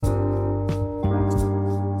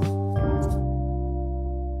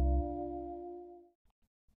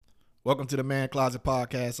Welcome to the Man Closet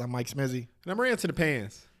Podcast. I'm Mike Smizzy. And I'm ran to the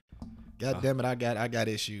pans. God damn it, I got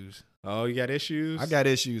issues. Oh, you got issues? I got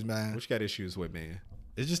issues, man. What you got issues with, man?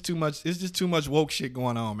 It's just too much. It's just too much woke shit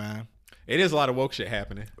going on, man. It is a lot of woke shit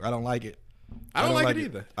happening. I don't like it. I don't like it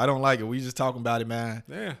either. I don't like it. We just talking about it, man.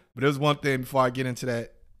 Yeah. But there's one thing before I get into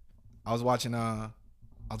that. I was watching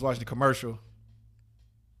the commercial.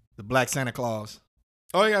 The Black Santa Claus.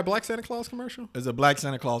 Oh, you got a Black Santa Claus commercial? There's a Black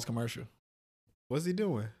Santa Claus commercial. What's he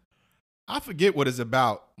doing? I forget what it's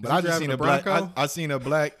about, but Is he I just seen driving a a black. Bronco? I seen a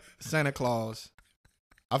Black Santa Claus.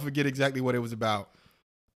 I forget exactly what it was about,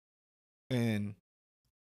 and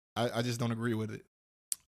I just don't agree with it.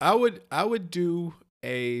 I would do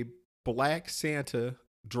a Black Santa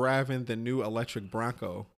driving the new electric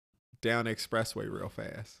Bronco down the expressway real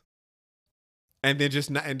fast, and then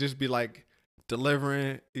just be like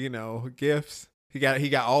delivering, gifts. He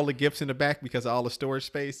got all the gifts in the back because of all the storage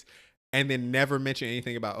space, and then never mention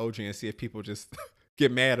anything about OG and see if people just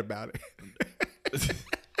get mad about it.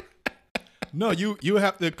 No, you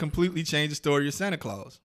have to completely change the story of Santa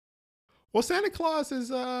Claus. Well, Santa Claus is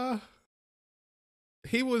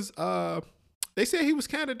he was they said he was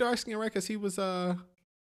kind of dark skinned, right? Because he was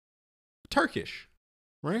Turkish,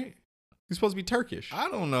 right? He's supposed to be Turkish.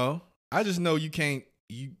 I don't know. I just know you can't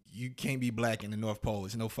be black in the North Pole.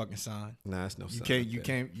 It's no fucking sign. Nah, it's no. You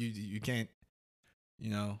can't.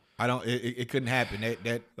 I don't. It couldn't happen.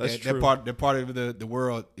 That part of the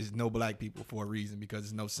world is no black people for a reason because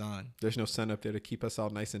there's no sun. There's no sun up there to keep us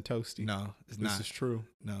all nice and toasty. No, it's not. This is true.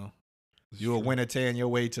 No, you're a winter tan your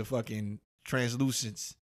way to fucking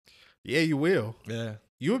translucence. Yeah, you will. Yeah,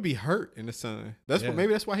 you would be hurt in the sun. Maybe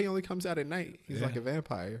that's why he only comes out at night. He's like a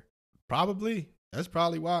vampire. Probably. That's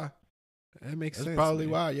probably why. That makes sense. That's probably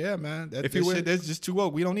why. Yeah, man. That's just too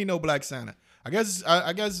woke. We don't need no Black Santa. I guess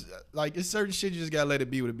like it's certain shit you just gotta let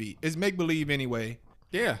it be what it be. It's make believe anyway.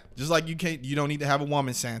 Yeah. Just like you don't need to have a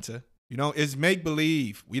woman Santa. It's make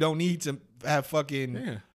believe. We don't need to have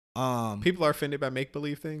fucking people are offended by make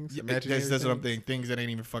believe things. That's what I'm thinking. Things that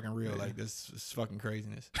ain't even fucking real. Yeah. Like this is fucking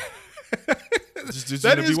craziness.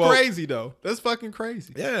 That is crazy though. That's fucking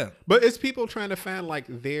crazy. Yeah. But it's people trying to find like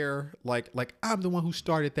their like I'm the one who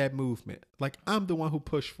started that movement. Like I'm the one who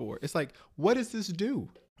pushed for it. It's like, what does this do?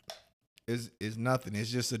 Is nothing. It's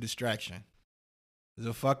just a distraction. It's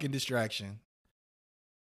a fucking distraction.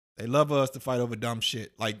 They love us to fight over dumb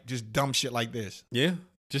shit. Like just dumb shit like this. Yeah.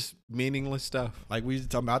 Just meaningless stuff. Like we used to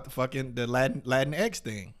talk about the Latin X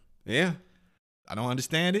thing. Yeah. I don't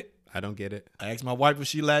understand it. I don't get it. I asked my wife was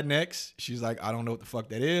she Latinx. She's like, I don't know what the fuck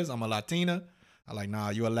that is. I'm a Latina. I'm like,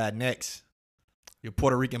 nah, you're a Latinx. You're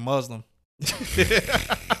Puerto Rican Muslim.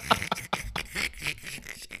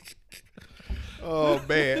 Oh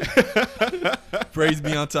man. Praise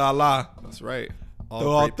be unto Allah. That's right. Throw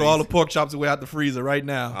all the pork chops away out the freezer right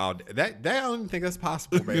now. Oh, that I don't even think that's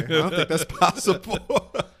possible, man. I don't think that's possible.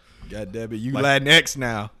 God damn it, you Latinx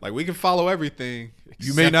now. Like we can follow everything.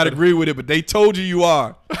 You may not agree with it, but they told you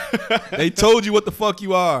are. They told you what the fuck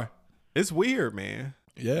you are. It's weird, man.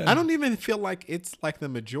 Yeah. I don't even feel like it's like the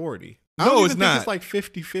majority. No, it's not. It's like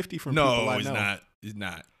 50-50 from people I know. No, it's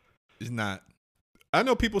not. It's not. I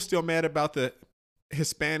know people still mad about the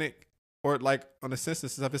Hispanic or like on the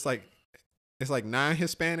census and stuff. It's like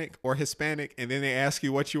non-Hispanic or Hispanic, and then they ask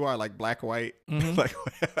you what you are, like black, white. Mm-hmm. Like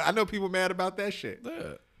I know people mad about that shit.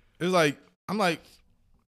 Yeah. It's like I'm like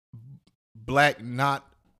black, not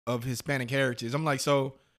of Hispanic heritage. I'm like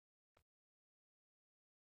so,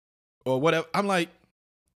 or whatever. I'm like,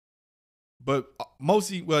 but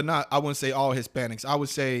mostly, well, not. I wouldn't say all Hispanics. I would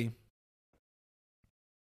say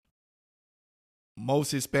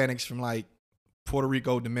most Hispanics from like Puerto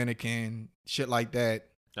Rico, Dominican, shit like that.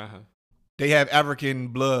 They have African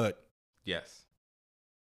blood. Yes.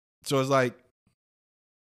 So it's like,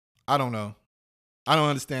 I don't know. I don't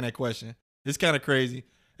understand that question. It's kind of crazy.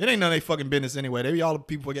 It ain't none of their fucking business anyway. They be all the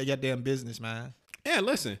people that got damn business, man. Yeah,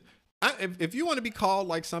 listen. If you want to be called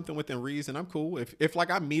like something within reason, I'm cool. If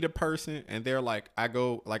like I meet a person and they're like, I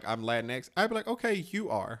go like I'm Latinx, I'd be like, okay, you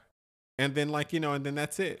are. And then like, and then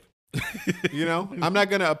that's it. I'm not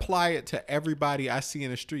going to apply it to everybody I see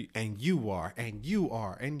in the street. And you are, and you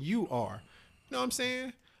are, and you are. You know what I'm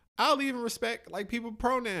saying? I'll even respect like people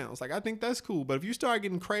pronouns. Like I think that's cool. But if you start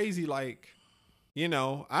getting crazy, like,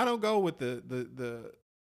 I don't go with the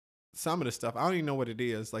some of the stuff. I don't even know what it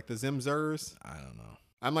is. Like the Zimzers. I don't know.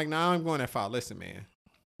 I'm like, nah, I'm going that far. Listen, man.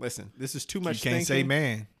 Listen, this is too much You can't thinking. say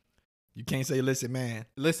man. You can't say listen, man.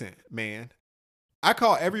 Listen, man. I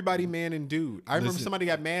call everybody man and dude. I remember somebody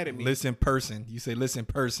got mad at me. Listen, person. You say listen,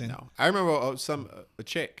 person. No, I remember a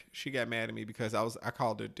chick. She got mad at me because I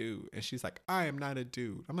called her dude, and she's like, "I am not a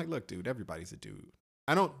dude." I'm like, "Look, dude, everybody's a dude.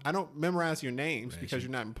 I don't memorize your names because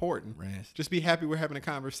you're not important. Rance, Just be happy we're having a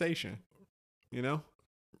conversation. You know?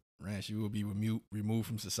 Rance, you will be removed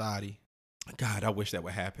from society. God, I wish that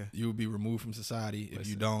would happen. You will be removed from society if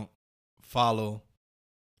you Listen. don't follow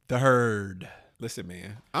the herd. Listen,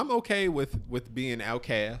 man, I'm okay with being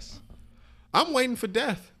outcast. I'm waiting for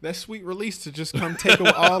death, that sweet release to just come take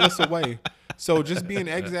all this away. So just being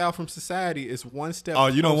exiled from society is one step. Oh,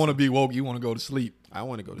 you don't closer. want to be woke. You want to go to sleep. I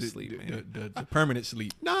want to go to sleep, man. The permanent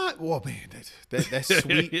sleep. Not, well, man, that's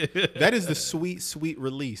sweet. That is the sweet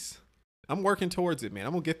release. I'm working towards it, man.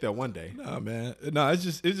 I'm gonna get there one day. No, man. No, it's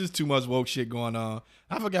just too much woke shit going on.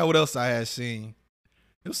 I forgot what else I had seen.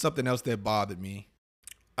 It was something else that bothered me.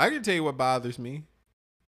 I can tell you what bothers me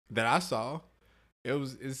that I saw. It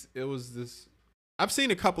was this. I've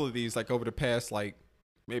seen a couple of these like over the past like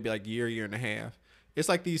maybe like year and a half. It's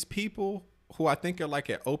like these people who I think are like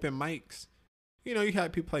at open mics. You know, you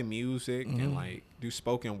have people play music and like do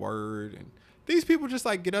spoken word, and these people just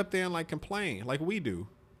like get up there and like complain like we do,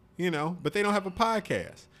 you know. But they don't have a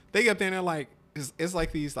podcast. They get up there and they're like, it's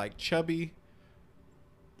like these like chubby,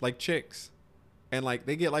 like chicks, and like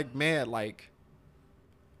they get like mad like,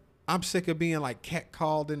 I'm sick of being like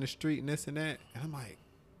catcalled in the street and this and that. And I'm like,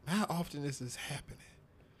 how often is this happening?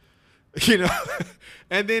 You know?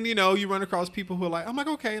 And then, you know, you run across people who are like, I'm like,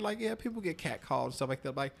 okay, like, yeah, people get catcalled and stuff like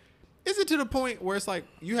that. Like, is it to the point where it's like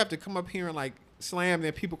you have to come up here and like slam and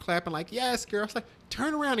then people clapping like, yes, girl. It's like,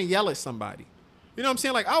 turn around and yell at somebody. You know what I'm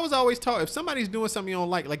saying? Like, I was always taught if somebody's doing something you don't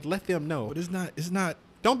like let them know. But it's not.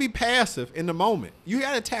 Don't be passive in the moment. You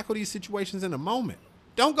got to tackle these situations in the moment.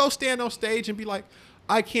 Don't go stand on stage and be like,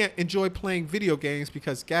 I can't enjoy playing video games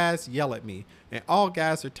because guys yell at me and all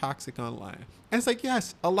guys are toxic online. And it's like,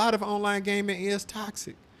 yes, a lot of online gaming is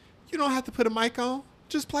toxic. You don't have to put a mic on.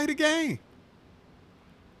 Just play the game.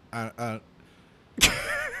 I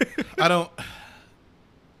don't.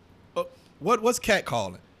 What's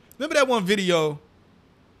catcalling? Remember that one video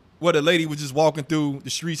where the lady was just walking through the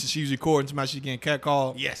streets and she was recording somebody she getting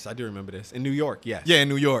catcalled? Yes, I do remember this. In New York, yes. Yeah, in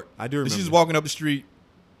New York. I do remember She's this. walking up the street.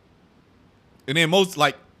 And then most,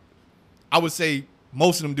 like, I would say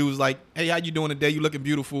most of them dudes like, hey, how you doing today? You looking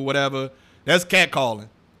beautiful, whatever. That's catcalling.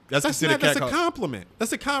 That's considered That's a catcalling. compliment.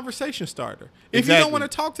 That's a conversation starter. If you Exactly. don't want to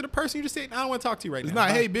talk to the person, you just say, I don't want to talk to you right It's now. not,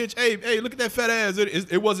 Bye. hey, bitch, hey, look at that fat ass.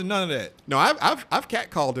 It wasn't none of that. No, I've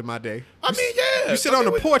catcalled in my day. I mean, yeah. You sit on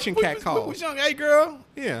the porch and catcall. We young, hey, girl.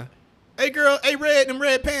 Yeah. Hey, girl. Hey, them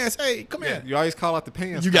red pants. Hey, come Yeah. here. You always call out the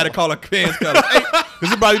pants. You got to call a pants color. Hey,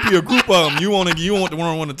 this is probably be a group of them. You want the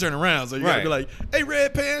one to turn around. So you got to Right. be like, hey,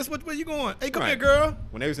 red pants, where you going? Hey, come Right. here, girl.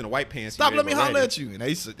 When they was in the white pants. Stop, you let me were holler ready. at you. And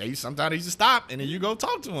they sometimes they just stop, and then you go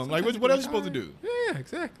talk to them. Like, what else you supposed to do? Yeah,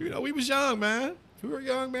 exactly. You know, we was young, man. We were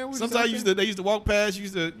young, man. We Sometimes they used to walk past, you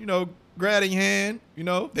used to, grab in your hand,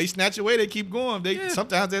 they snatch away, they keep going. Yeah.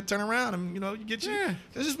 Sometimes they turn around and, you get you. Yeah.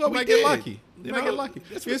 That's just what You we might did. get lucky. You might get lucky.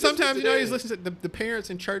 That's Yeah, what- sometimes, that's what you did. listen to the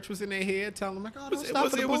parents in church was in their head telling them, like, oh, don't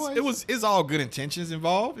stop for the boys. It's all good intentions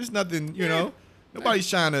involved. It's nothing, nobody's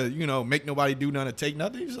trying to, make nobody do nothing or take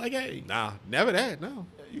nothing. It's like, hey, Nah, never that, no.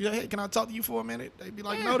 hey, can I talk to you for a minute? They be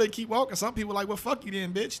like, Yeah. no, they keep walking. Some people like, well, fuck you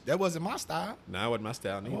then, bitch. That wasn't my style. Nah, it wasn't my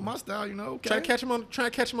style That neither. wasn't my style, Okay. Try to catch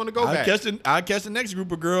them on the go I'll back. catch the next group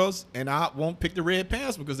of girls, and I won't pick the red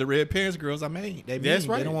pants because the red pants girls I made. They That's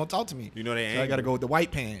mean. right. They don't want to talk to me. You know they So I got to angry. go with the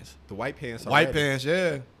white pants. The white pants. White already. pants,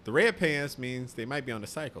 yeah. The red pants means they might be on the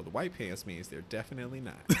cycle. The white pants means they're definitely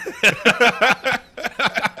not.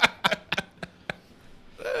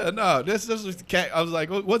 No, that's just the cat. I was like,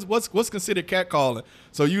 what's considered catcalling?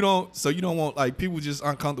 So you don't want like people just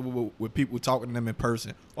uncomfortable with people talking to them in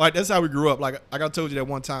person. All right, that's how we grew up. Like I told you that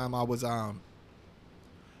one time I was out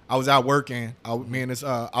working. I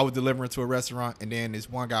was delivering to a restaurant, and then this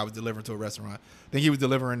one guy was delivering to a restaurant. I think he was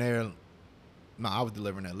delivering there. No, I was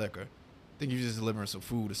delivering that liquor. I think he was just delivering some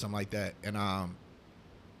food or something like that. And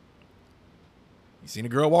he seen a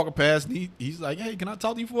girl walking past, and he's like, hey, can I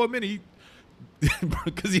talk to you for a minute?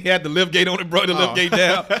 Because he had the lift gate on it, brought the lift gate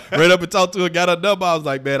down, right up and talked to her, got her number. I was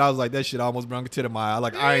like, that shit almost brought a tear to my eye.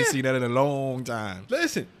 Like, I ain't Yeah. seen that in a long time.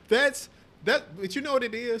 Listen, but you know what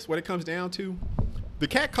it is? What it comes down to? The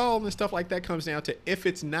cat call and stuff like that comes down to if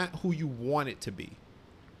it's not who you want it to be.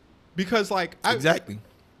 Because like Exactly.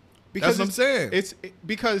 because That's what I'm saying.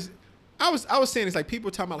 Because I was saying it's like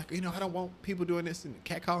people talking about like, I don't want people doing this in the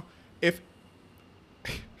cat call. If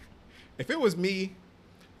it was me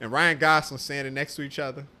and Ryan Gosling standing next to each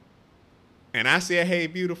other, and I said, hey,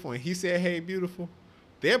 beautiful, and he said, hey, beautiful,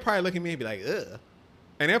 they'll probably look at me and be like, ugh.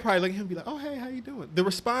 And they'll probably look at him and be like, oh, hey, how you doing? The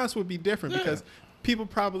response would be different because people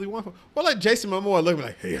probably want, well, like Jason Momoa look at me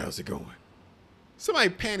like, hey, how's it going? somebody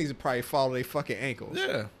panties would probably fall to their fucking ankles.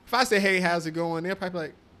 Yeah. If I say, hey, how's it going? They're probably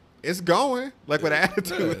like, it's going. Like with an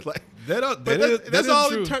attitude. Yeah. Like That's all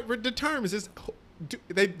true. determines. Is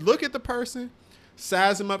they look at the person,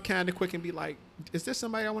 size them up kind of quick, and be like, is this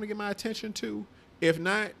somebody I want to get my attention to? If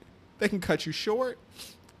not, they can cut you short.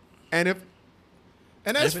 And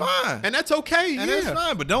that's fine. And that's okay. And that's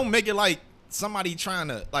fine. But don't make it like somebody trying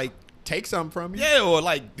to like take something from you. yeah, or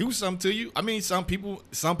like do something to you. I mean, some people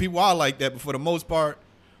are like that, but for the most part,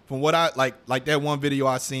 from what I like that one video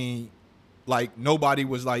I seen, like nobody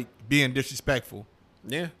was like being disrespectful.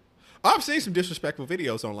 Yeah. I've seen some disrespectful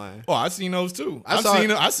videos online. Oh, I seen those too.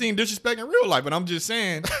 I seen disrespect in real life, but I'm just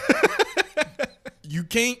saying you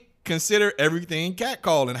can't consider everything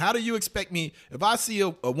catcalling. How do you expect me if I see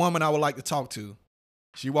a woman I would like to talk to,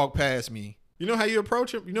 she walked past me? You know how you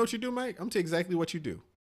approach it? You know what you do, Mike? I'm gonna tell you exactly what you do.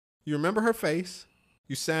 You remember her face,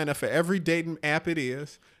 you sign up for every dating app it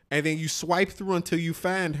is, and then you swipe through until you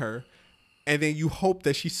find her, and then you hope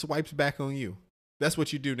that she swipes back on you. That's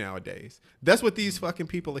what you do nowadays. That's what these fucking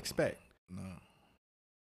people expect. No.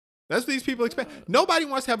 That's what these people expect. Nobody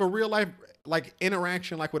wants to have a real life like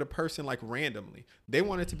interaction like with a person like randomly. They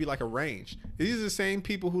want it to be like arranged. These are the same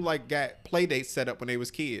people who like got play dates set up when they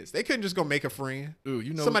was kids. They couldn't just go make a friend. Ooh,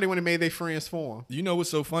 you know, somebody would have made their friends for them. You know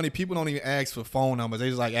what's so funny? People don't even ask for phone numbers. They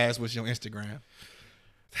just like ask what's your Instagram.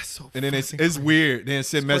 That's so. And then it's weird. Then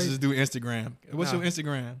send messages through Instagram. What's your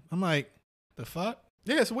Instagram? I'm like, the fuck?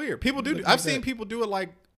 Yeah, it's weird. People do. Look I've like seen that. people do it like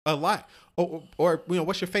a lot. Or you know,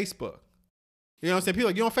 what's your Facebook? You know what I'm saying? People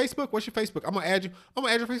like, you on Facebook? What's your Facebook? I'm gonna add you. I'm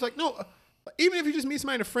gonna add your Facebook. Like, no. Even if you just meet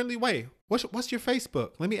somebody in a friendly way, what's your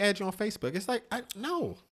Facebook? Let me add you on Facebook. It's like,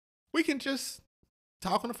 no. We can just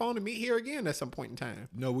talk on the phone and meet here again at some point in time.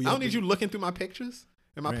 No, I don't need you looking through my pictures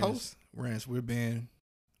and my posts. Rance, we're being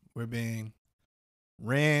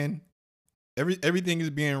ran. Everything is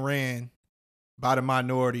being ran by the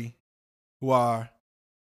minority who are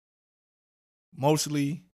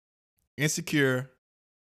mostly insecure,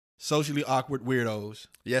 socially awkward weirdos.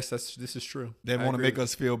 Yes, this is true. They want to make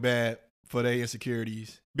us feel bad for their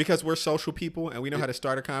insecurities. Because we're social people and we know how to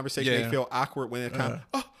start a conversation. Yeah. They feel awkward when they're kind of,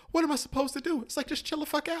 oh, what am I supposed to do? It's like, just chill the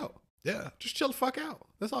fuck out. Yeah. Just chill the fuck out.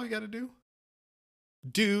 That's all you got to do.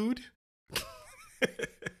 Dude.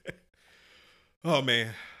 Oh,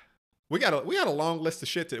 man. We got a long list of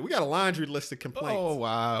shit. We got a laundry list of complaints. Oh,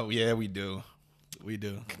 wow. Yeah, we do. We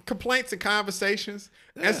do. Complaints and conversations.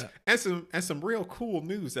 Yeah. And some real cool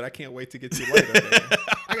news that I can't wait to get to later, man.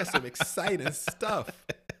 I got some exciting stuff.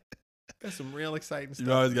 Got some real exciting stuff.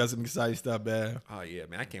 You always got some exciting stuff, man. Oh, yeah,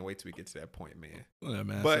 man. I can't wait till we get to that point, man. Yeah,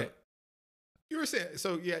 man. But you were saying,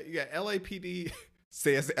 so yeah, you got LAPD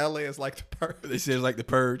says LA is like the purge. they said it's like the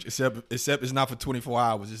purge, except it's not for 24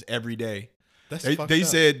 hours. It's every day. That's They fucked up.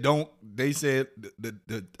 said don't. They said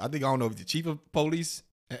the I think I don't know if the chief of police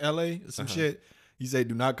in LA or some shit. He said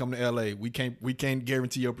do not come to LA. We can't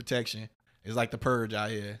guarantee your protection. It's like the purge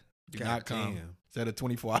out here. Do God not come. damn. Instead of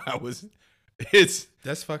 24 hours, it's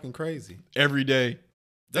That's fucking crazy. every day.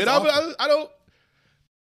 That's And awful.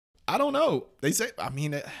 I don't know. They say, I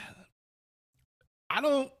mean,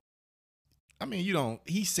 you don't.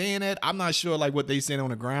 He's saying that. I'm not sure like what they saying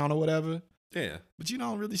on the ground or whatever. Yeah. But you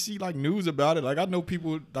don't really see like news about it. Like I know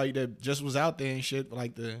people like that just was out there and shit.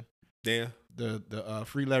 Like the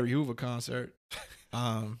Free Larry Hoover concert.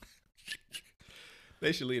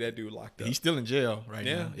 They should leave that dude locked up. He's still in jail right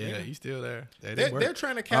Yeah, now. Yeah, yeah. he's still there. They're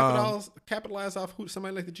trying to capitalize off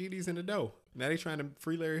somebody like the GDs in the dough. Now they trying to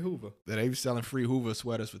free Larry Hoover. They was selling free Hoover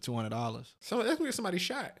sweaters for $200. So that's gonna get somebody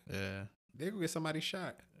shot. Yeah, They're gonna get somebody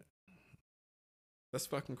shot. That's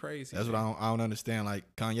fucking crazy. that's what I don't understand. Like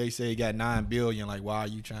Kanye said, he got $9 billion. Like, why are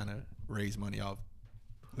you trying to raise money off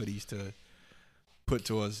hoodies to put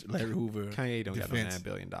towards Larry Hoover? Kanye don't defense? got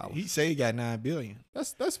no $9 billion. He said he got $9 billion.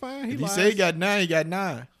 That's fine. If he lies. said he got 9, he got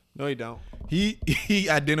 9. No, he don't. He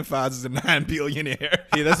identifies as a $9 billionaire.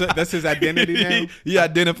 Yeah, that's his identity now. He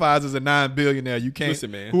identifies as a $9 billionaire. You can't.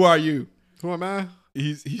 Listen, man. Who are you? Who am I?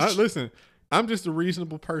 He's Listen, I'm just a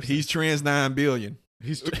reasonable person. he's trans 9 billion.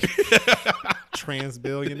 He's trans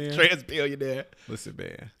billionaire. Trans billionaire. Listen,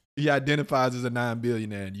 man. He identifies as a 9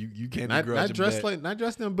 billionaire. And you can't Not begrudge him that. not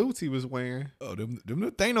dressed them boots he was wearing. Oh, them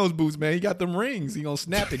Thanos boots, man. He got them rings. He gonna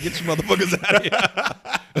snap it. Get you motherfuckers out of here.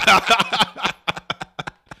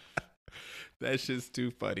 That shit's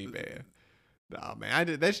too funny, man. Nah,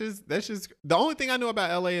 man. That's just the only thing I know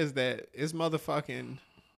about LA is that it's motherfucking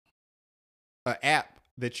an app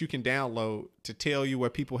that you can download to tell you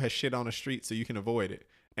where people have shit on the street so you can avoid it.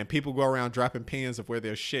 And people go around dropping pins of where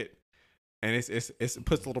there's shit. And it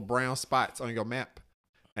puts little brown spots on your map.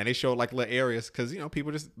 And they show like little areas because, you know,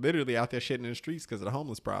 people just literally out there shitting in the streets because of the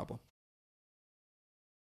homeless problem.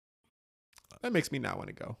 that makes me not want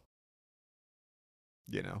to go.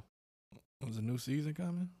 You know. Was a new season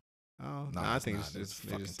coming? Oh, no, Nah, I it's think not. it's It's just, they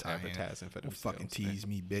fucking just tie-in. advertising for Don't themselves. fucking man. tease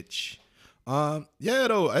me, bitch. Yeah,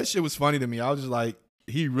 though that shit was funny to me. I was just like,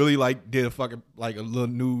 he really like did a fucking like a little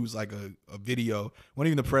news, like a video. Wasn't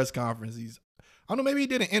even a press conference. I don't know, maybe he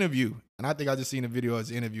did an interview, and I think I just seen the video as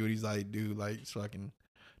an interview. And he's like, dude, like it's fucking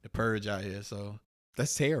the purge out here. So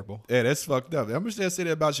That's terrible. yeah, that's fucked up. I'm just gonna say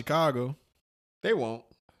that about Chicago. They won't.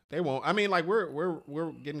 They won't. I mean, like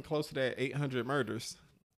we're getting close to that 800 murders.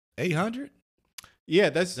 800. Yeah,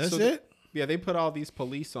 that's That's so it. Yeah, they put all these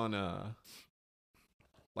police on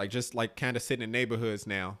like just like kind of sitting in neighborhoods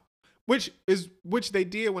now. Which they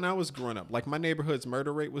did when I was growing up. Like my neighborhood's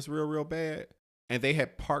murder rate was real bad. And they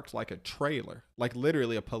had parked like a trailer, like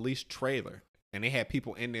literally a police trailer. And they had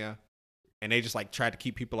people in there and they just like tried to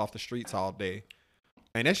keep people off the streets all day.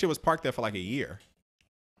 And that shit was parked there for like a year.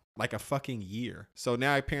 Like a fucking year. So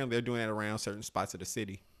now apparently they're doing that around certain spots of the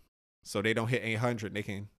city. So they don't hit 800, they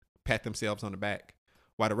can pat themselves on the back.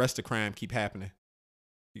 While the rest of crime keep happening.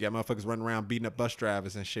 You got motherfuckers running around beating up bus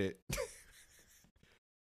drivers and shit.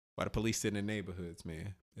 While the police sitting in neighborhoods,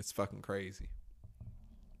 man. It's fucking crazy.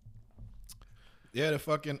 Yeah,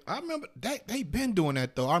 I remember they been doing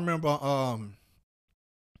that though. I remember I'm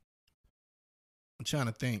trying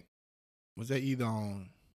to think. Was that either on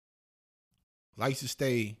I used to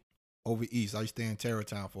stay over east. I used to stay in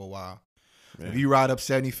Terrortown for a while. Yeah. If you ride up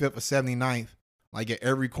 75th or 79th, like at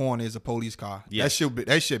every corner is a police car. Yes.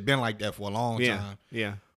 That shit been like that for a long time.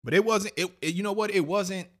 Yeah. But it wasn't you know what? It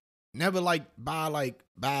wasn't never like by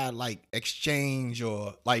exchange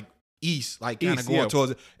or like east, like kind of East, going yeah.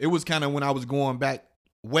 towards it. It was kind of when I was going back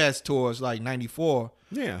west towards like 94.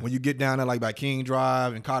 Yeah. When you get down there like by King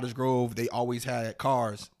Drive and Cottage Grove, they always had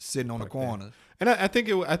cars sitting on the Fuck that. corners. And I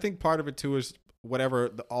think part of it too is whatever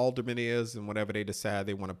the alderman is and whatever they decide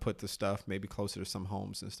they want to put the stuff maybe closer to some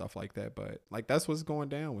homes and stuff like that. But like that's what's going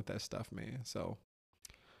down with that stuff, man. So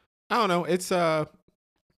I don't know. It's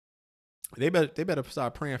they better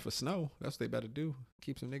start praying for snow. That's what they better do.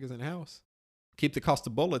 Keep some niggas in the house. Keep the cost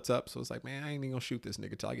of bullets up. So it's like, man, I ain't even gonna shoot this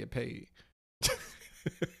nigga till I get paid.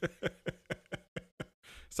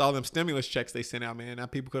 It's all them stimulus checks they sent out, man. Now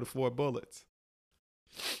people could afford bullets.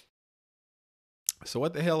 So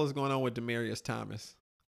what the hell is going on with Demaryius Thomas?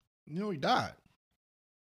 You know he died.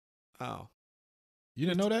 Oh, You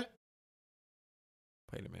didn't know that?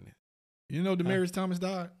 wait a minute. You know Demaryius Thomas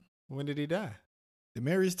died? When did he die?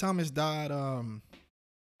 Demaryius Thomas died I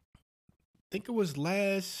think it was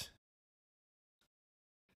last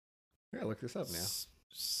I gotta look this up now.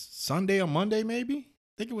 Sunday or Monday maybe?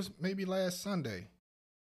 I think it was maybe last Sunday.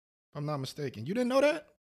 If I'm not mistaken. You didn't know that?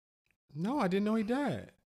 No, I didn't know he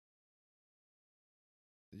died.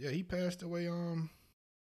 Yeah, he passed away.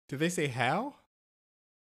 Did they say how?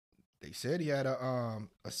 They said he had a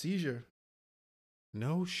seizure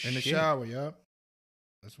No shit. in the shower. Yep,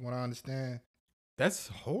 that's what I understand. That's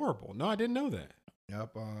horrible. No, I didn't know that.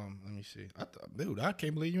 Yep. Let me see. Dude, I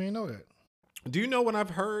can't believe you ain't know that. Do you know what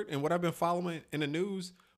I've heard and what I've been following in the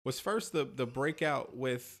news was first the breakout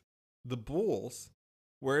with the Bulls,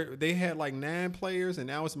 where they had like 9 players and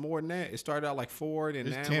now it's more than that. It started out like 4 and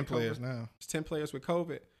It's now 10 with players COVID, now. It's 10 players with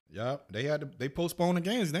COVID. Yep. They postponed the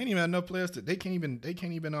games. They ain't even had enough players they can't even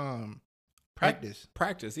practice.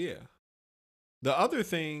 Practice, yeah. The other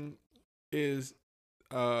thing is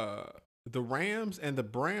the Rams and the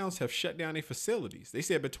Browns have shut down their facilities. They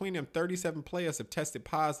said between them 37 players have tested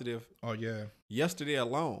positive Oh yeah. yesterday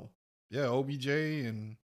alone. Yeah, OBJ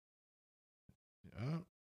and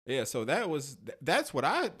Yeah, so that's what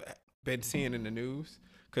I've been seeing in the news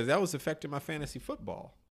because that was affecting my fantasy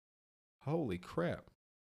football. Holy crap.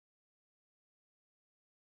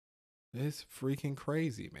 It's freaking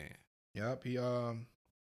crazy, man. Yep, he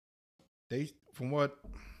they from what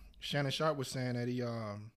Shannon Sharp was saying that he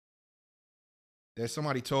that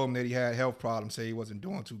somebody told him that he had health problems, say he wasn't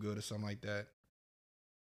doing too good or something like that.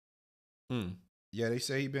 Yeah, they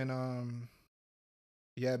say he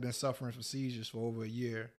had been suffering from seizures for over a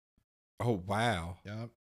year. Oh, wow. Yep.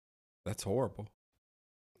 That's horrible.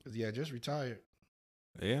 Cause he had just retired.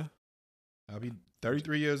 Yeah. I'll be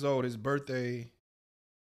 33 years old. His birthday,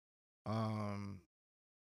 he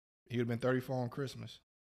would have been 34 on Christmas.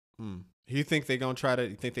 You think they're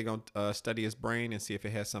gonna study his brain and see if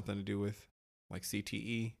it has something to do with like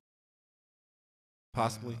CTE?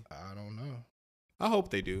 Possibly. I don't know. I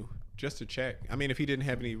hope they do, just to check. I mean, if he didn't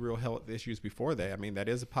have any real health issues before that, I mean, that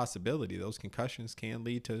is a possibility. Those concussions can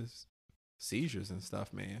lead to seizures and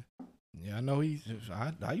stuff, man. Yeah, I know I used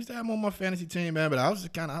to have him on my fantasy team, man, but I was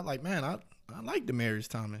just kind of like, man, I like Demaryius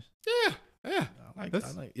Thomas. Yeah.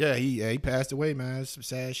 He passed away, man. It's some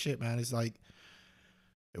sad shit, man. It's like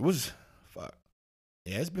It was fuck.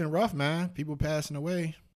 Yeah, it's been rough, man. People passing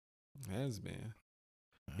away. It has been.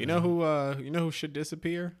 You know who should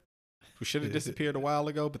disappear? Who should have disappeared a while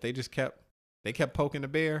ago, but they kept poking the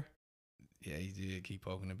bear. Yeah, he did keep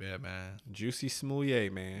poking the bear, man. Juicy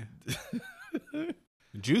Smoulier, man.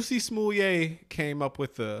 Juicy Smoulier came up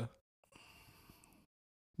with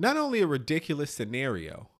not only a ridiculous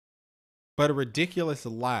scenario, but a ridiculous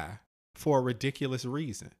lie for a ridiculous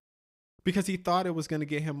reason. Because he thought it was going to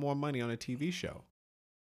get him more money on a TV show.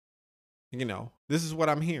 You know, this is what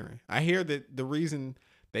I'm hearing. I hear that the reason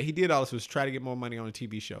that he did all this was try to get more money on a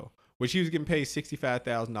TV show, which he was getting paid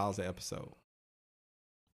 $65,000 an episode.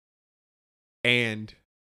 And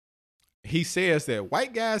he says that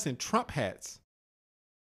white guys in Trump hats,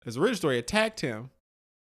 his original story, attacked him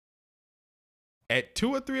at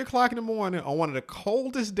 2 or 3 o'clock in the morning on one of the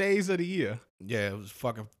coldest days of the year. Yeah, it was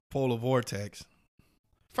fucking polar vortex.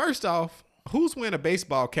 First off, who's wearing a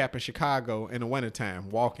baseball cap in Chicago in the wintertime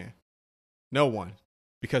walking? No one,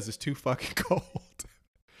 because it's too fucking cold.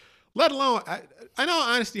 Let alone, I know,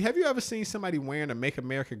 honestly, have you ever seen somebody wearing a Make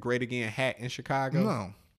America Great Again hat in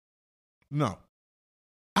Chicago? No.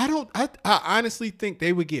 I honestly think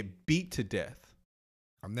they would get beat to death.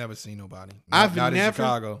 I've never seen nobody. Not in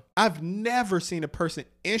Chicago. I've never seen a person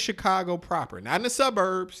in Chicago proper, not in the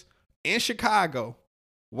suburbs, in Chicago,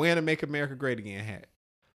 wearing a Make America Great Again hat.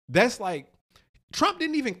 That's like, Trump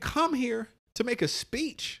didn't even come here to make a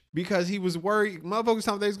speech because he was worried motherfuckers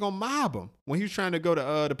thought they was gonna mob him when he was trying to go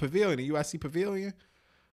to the pavilion, the UIC pavilion,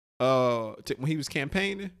 when he was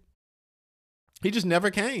campaigning. He just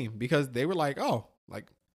never came because they were like, oh, like,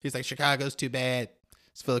 he's like, Chicago's too bad.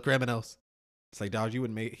 It's full of criminals. It's like, dog, he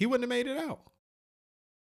wouldn't have made it out.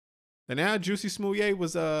 And now Juicy Smoulier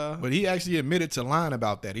was But he actually admitted to lying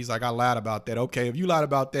about that. He's like, I lied about that. Okay, if you lied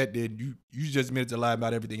about that, then you just admitted to lie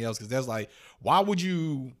about everything else. Because that's like, why would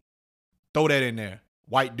you throw that in there?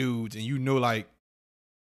 White dudes, and you know, like,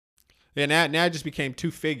 yeah, now it just became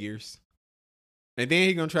two figures. And then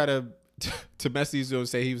he gonna try to mess these dudes and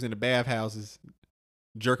say he was in the bathhouses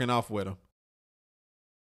jerking off with him.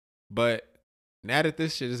 But now that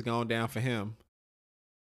this shit is going down for him,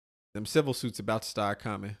 them civil suits about to start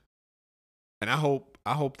coming. And I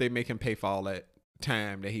hope they make him pay for all that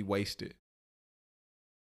time that he wasted.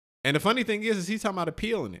 And the funny thing is he's talking about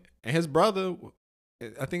appealing it. And his brother,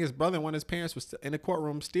 I think his brother and one of his parents was in the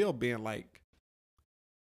courtroom still being like,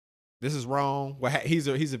 this is wrong. Well, he's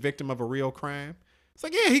a victim of a real crime. It's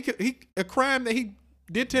like, yeah, he a crime that he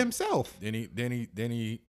did to himself. Then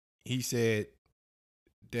he said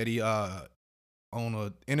that he on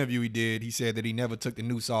an interview he did, he said that he never took the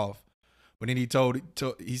noose off. But then he told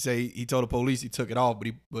the police he took it off,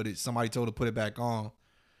 but somebody told him to put it back on.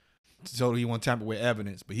 Told him he won't tamper with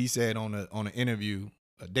evidence. But he said on an interview,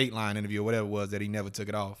 a Dateline interview or whatever it was, that he never took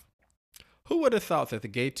it off. Who would have thought that the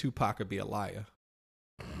gay Tupac would be a liar?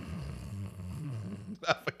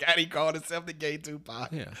 I forgot he called himself the gay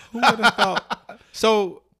Tupac. Yeah. Who would have thought?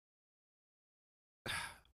 So,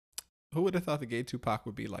 who would have thought the gay Tupac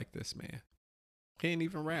would be like this, man? He ain't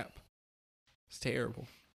even rap. It's terrible.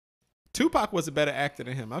 Tupac was a better actor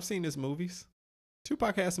than him. I've seen his movies.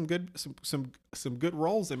 Tupac has some good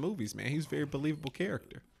roles in movies, man. He's a very believable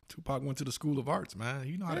character. Tupac went to the School of Arts, man.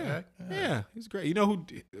 You know how to act. Yeah, he's great. You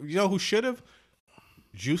know who should have?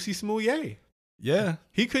 Juicy Smoulier. Yeah.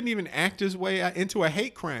 He couldn't even act his way into a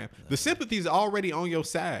hate crime. The sympathy's already on your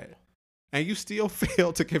side. And you still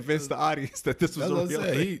failed to convince the audience that this was a real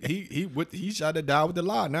thing. He shot to die with the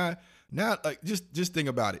lie. Now, like, just think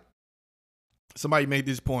about it. Somebody made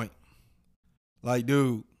this point. Like,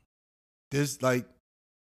 dude, these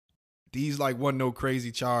wasn't no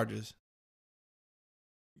crazy charges.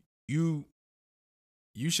 You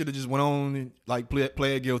should have just went on and like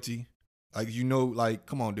pled guilty. Like, like,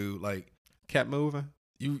 come on, dude. Like, kept moving.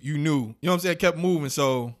 You knew. You know what I'm saying? Kept moving.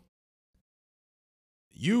 So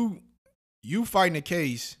you fighting a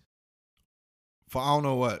case for I don't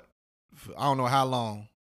know what. I don't know how long.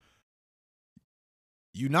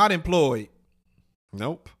 You not employed.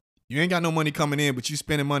 Nope. You ain't got no money coming in, but you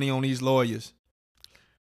spending money on these lawyers.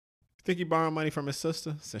 Think he borrowed money from his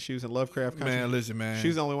sister since she was in Lovecraft Country? Man, listen, man.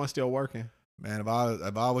 She's the only one still working. Man, if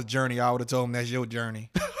I was Journey, I would have told him that's your journey.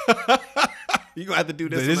 You gonna have to do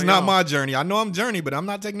this. It's not my journey. I know I'm Journey, but I'm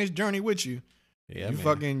not taking this journey with you. Yeah,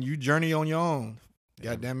 you journey on your own.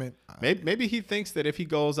 Yeah. God damn it. Maybe he thinks that if he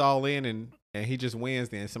goes all in and he just wins,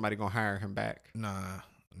 then somebody gonna hire him back. Nah.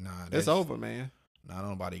 It's over, man. Nah,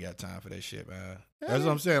 nobody got time for that shit, man. That's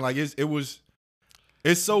what I'm saying. Like it's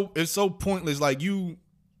so pointless. Like you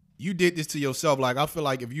did this to yourself. Like I feel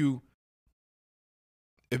like if you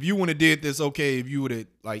would have did this, okay, if you would have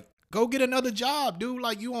like go get another job, dude.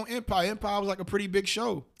 Like, you on Empire. Empire was like a pretty big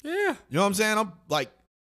show. Yeah. You know what I'm saying?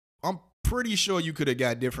 I'm pretty sure you could have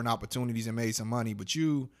got different opportunities and made some money, but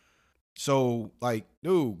so like,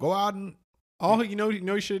 dude, go out and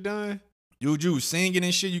you should have done. you singing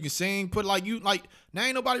and shit. You can sing, put like now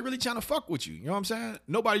ain't nobody really trying to fuck with you. You know what I'm saying?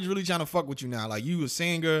 Nobody's really trying to fuck with you now. Like, you a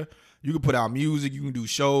singer, you can put out music, you can do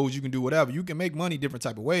shows, you can do whatever. You can make money different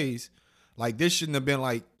type of ways. Like, this shouldn't have been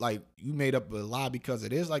like you made up a lie because of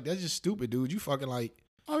this. Like, that's just stupid, dude. You fucking like.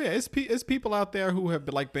 Oh yeah, it's people out there who have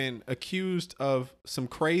been accused of some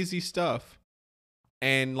crazy stuff,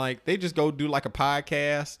 and like they just go do like a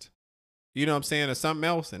podcast, you know what I'm saying, or something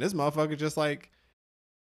else, and this motherfucker just like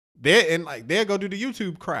they'll go do the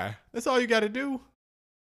YouTube cry. That's all you got to do.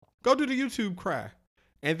 Go do the YouTube cry,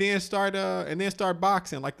 and then start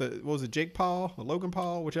boxing like what was it, Jake Paul or Logan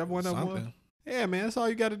Paul, whichever one of them was. Yeah, man, that's all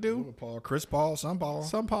you got to do. Logan Paul, Chris Paul, some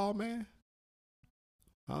Paul, man.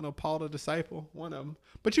 I don't know, Paul the Disciple, one of them.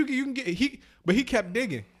 But you can get he kept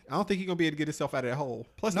digging. I don't think he's gonna be able to get himself out of that hole.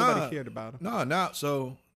 Plus, nobody cared about him.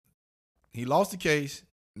 So he lost the case.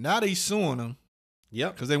 Now they suing him.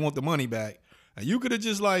 Yep. Because they want the money back. And you could have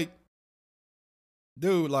just like,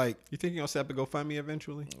 dude, like, you think he's gonna set up a GoFundMe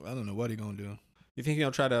eventually? I don't know what he gonna do. You think he's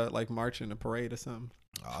gonna try to like march in a parade or something?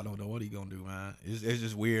 I don't know what he gonna do, man. It's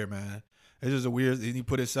just weird, man. It's just a weird. He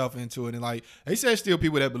put himself into it, and like they said, still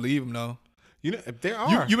people that believe him though. You know, there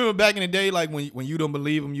are. You remember back in the day, like when you don't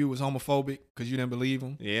believe him, you was homophobic because you didn't believe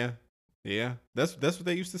him. Yeah, yeah. That's what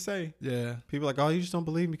they used to say. Yeah. People like, oh, you just don't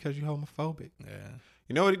believe me because you're homophobic. Yeah.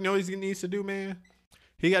 You know what he needs to do, man?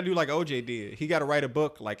 He got to do like OJ did. He got to write a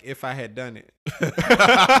book like If I Had Done It.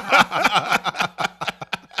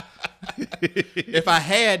 If I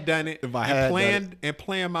had done it, and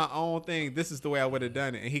planned my own thing, this is the way I would have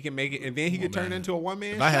done it, and he can make it, and then he could turn it into a one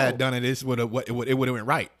man. If I had done it, it would have went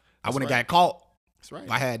right. I wouldn't have got caught. That's right.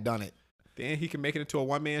 If I had done it. Then he can make it into a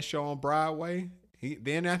one man show on Broadway.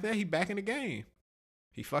 Then after that, he back in the game.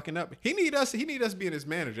 He fucking up. He need us being his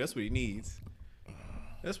manager. That's what he needs.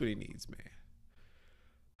 That's what he needs, man.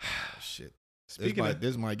 Shit.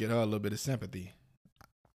 This might get her a little bit of sympathy.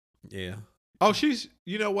 Yeah. Oh,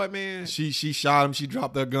 you know what, man? She shot him. She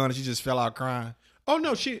dropped her gun and she just fell out crying. Oh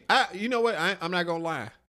no, you know what? I'm not gonna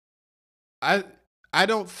lie. I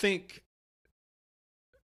don't think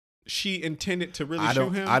she intended to really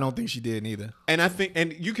shoot him. I don't think she did neither.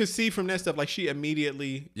 And you can see from that stuff, like she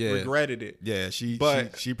immediately regretted it. Yeah, she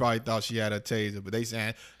probably thought she had a taser, but they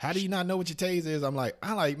saying, how do you not know what your taser is? I'm like,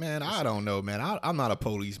 man, I don't know, man. I'm not a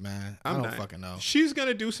police man. I don't fucking know. She's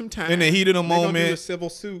gonna do some time. In the heat of the moment, gonna do a civil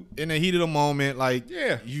suit. In the heat of the moment, like,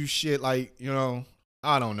 yeah, you shit, like, you know,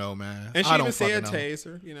 I don't know, man. And she even said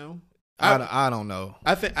taser, you know. I don't know.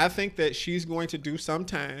 I think that she's going to do some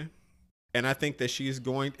time. And I think that she's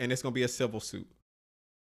going, and it's going to be a civil suit.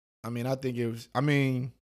 I mean, I think it was. I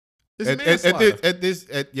mean, it's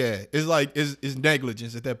it's like it's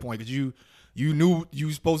negligence at that point because you knew you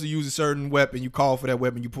were supposed to use a certain weapon, you called for that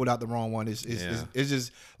weapon, you pulled out the wrong one. It's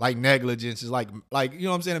just like negligence. It's like you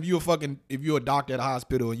know what I'm saying. If you're a doctor at a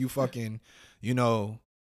hospital and you fucking, you know,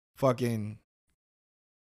 fucking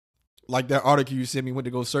like that article you sent me went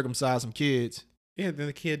to go circumcise some kids. Yeah, then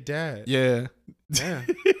the kid died. Yeah. Yeah.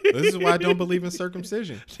 This is why I don't believe in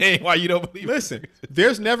circumcision. Hey, why you don't believe? Listen,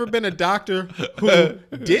 there's never been a doctor who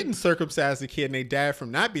didn't circumcise the kid and they died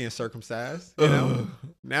from not being circumcised. You know,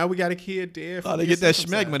 now we got a kid dead. They get that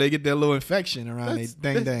schmegma. They get that little infection around their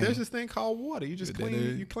thing. There's this thing called water. You just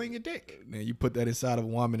clean your dick. Then you put that inside of a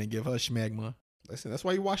woman and give her schmegma. Listen, that's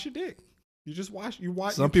why you wash your dick. You just wash.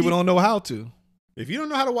 Some people don't know how to. If you don't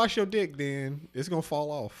know how to wash your dick, then it's gonna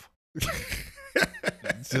fall off.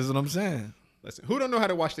 This is what I'm saying. Listen, who don't know how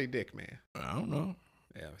to wash their dick, man? I don't know.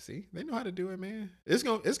 Yeah, see, they know how to do it, man. It's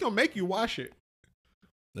gonna make you wash it.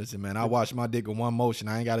 Listen, man, I wash my dick in one motion.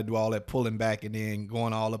 I ain't got to do all that pulling back and then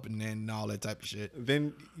going all up and then and all that type of shit.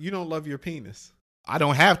 Then you don't love your penis. I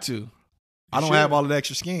don't have to. I don't have all that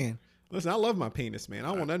extra skin. Listen, I love my penis, man. I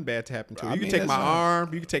don't want nothing bad to happen to it. You can take my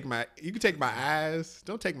arm. You can take my eyes.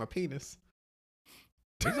 Don't take my penis.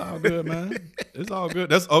 It's all good, man. It's all good.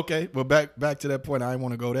 That's okay. Well, back to that point. I didn't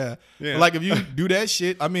want to go there. Yeah. But like if you do that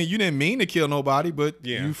shit, I mean, you didn't mean to kill nobody, but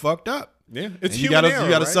you fucked up. Yeah, it's human error, you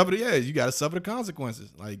gotta right? suffer. You gotta suffer the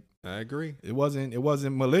consequences. Like I agree. It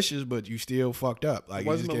wasn't malicious, but you still fucked up. Like it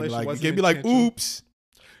wasn't malicious. You can't be like, oops,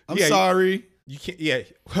 I'm sorry. You can't. Yeah,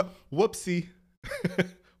 whoopsie,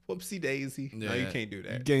 whoopsie daisy. Yeah. No, you can't do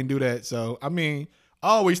that. You can't do that. So I mean, I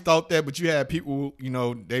always thought that, but you had people, you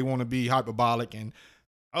know, they want to be hyperbolic and.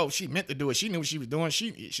 Oh, she meant to do it. She knew what she was doing.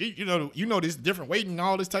 She, you know this different weight and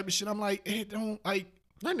all this type of shit. I'm like, don't like.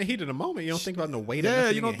 Not in the heat of the moment. You don't think about no weight. Yeah,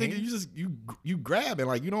 or you don't think hand. you just you grab it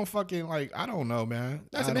like you don't fucking like I don't know, man.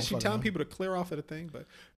 That's I an don't issue fucking telling know. people to clear off of the thing,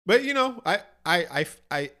 but you know, I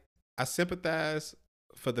sympathize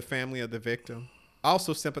for the family of the victim. I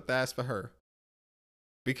also sympathize for her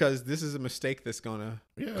because this is a mistake that's gonna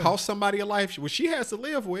cost somebody a life, which she has to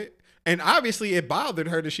live with, and obviously it bothered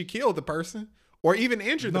her that she killed the person or even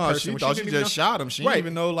injured the person. She when thought she didn't even just know. shot him. She Right. didn't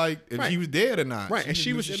even know like if Right. he was dead or not. Right, and just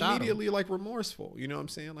she knew was shot him. immediately like remorseful. You know what I'm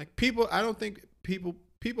saying? Like people, I don't think people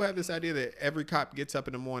have this idea that every cop gets up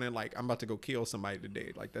in the morning like I'm about to go kill somebody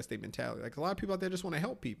today. Like that's their mentality. Like a lot of people out there just want to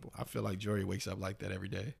help people. I feel like Jory wakes up like that every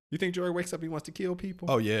day. You think Jory wakes up and he wants to kill people?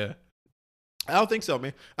 Oh yeah, I don't think so,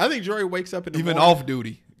 man. I think Jory wakes up in the even morning. off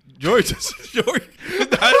duty. Jory is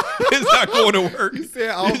not going to work. You said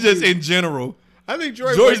off He's just duty. in general. I think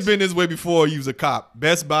Jory's Jory's been this way before. He was a cop.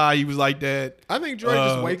 Best Buy, he was like that. I think Jory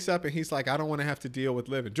just wakes up and he's like, I don't want to have to deal with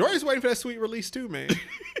living. Jory's waiting for that sweet release too, man.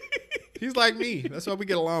 He's like me. That's why we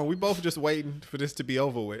get along. We both just waiting for this to be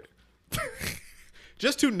over with.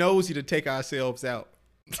 Just too nosy to take ourselves out.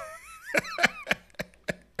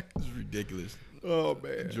 It's ridiculous. Oh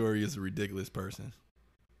man. Jory is a ridiculous person.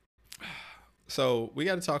 So we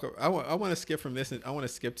got to talk. I want to skip from this. And I want to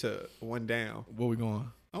skip to one down. Where we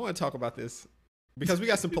going? I want to talk about this because we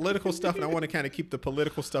got some political stuff, and I want to kind of keep the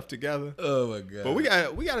political stuff together. Oh my god. But we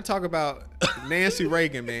got to talk about Nancy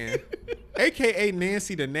Reagan, man, aka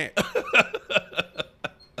Nancy the Neck,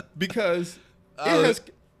 because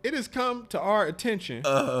it has come to our attention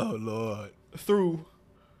Oh Lord. through,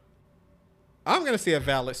 I'm gonna say a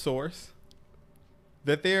valid source,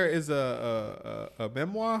 that there is a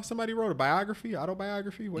memoir somebody wrote, a biography,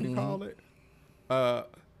 autobiography, what do you call it?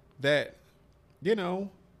 That, you know,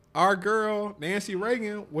 our girl Nancy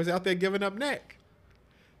Reagan was out there giving up neck.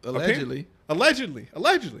 Allegedly. Allegedly.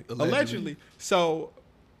 So,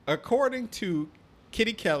 according to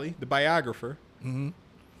Kitty Kelly, the biographer, I'm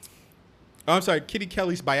sorry, Kitty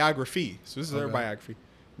Kelly's biography. So this is her Okay. biography.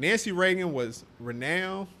 Nancy Reagan was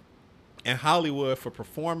renowned in Hollywood for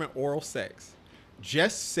performing oral sex.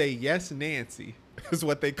 Just Say Yes Nancy is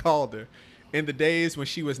what they called her in the days when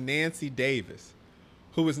she was Nancy Davis,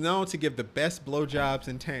 who was known to give the best blowjobs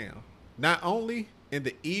in town, not only in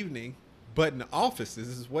the evening, but in the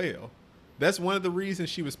offices as well. That's one of the reasons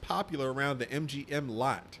she was popular around the MGM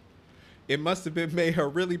lot. It must have been made her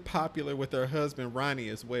really popular with her husband Ronnie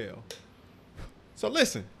as well. So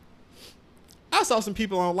listen, I saw some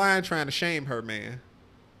people online trying to shame her, man.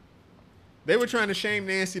 They were trying to shame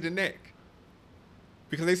Nancy the Neck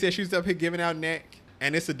because they said she was up here giving out neck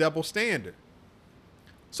and it's a double standard.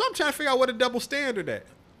 So I'm trying to figure out what a double standard at.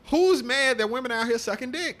 Who's mad that women out here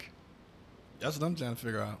sucking dick? That's what I'm trying to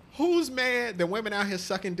figure out. Who's mad that women out here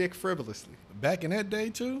sucking dick frivolously? Back in that day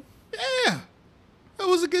too? Yeah. It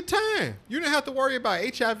was a good time. You didn't have to worry about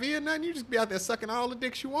HIV or nothing. You just be out there sucking all the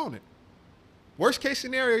dicks you wanted. Worst case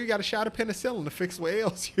scenario, you got a shot of penicillin to fix what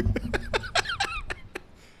ails you.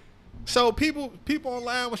 So people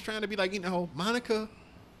online was trying to be like, Monica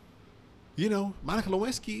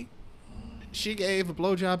Lewinsky, she gave a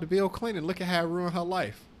blowjob to Bill Clinton. Look at how it ruined her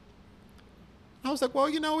life. I was like, well,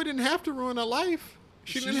 it didn't have to ruin her life.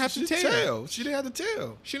 She didn't have to tell. She didn't have to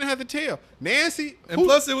tell. She didn't have to tell. Nancy, And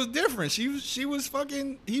plus it was different. She was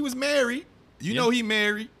fucking, he was married. You know he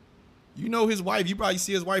married. You know his wife. You probably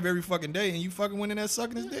see his wife every fucking day and you fucking went in there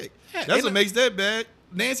sucking his dick. Yeah, That's what makes that bad.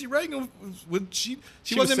 Nancy Reagan, she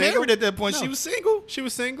was wasn't single? married at that point. No. She was single. She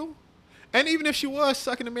was single. And even if she was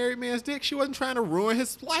sucking a married man's dick, she wasn't trying to ruin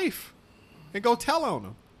his life and go tell on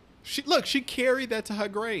him. She carried that to her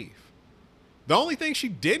grave. The only thing she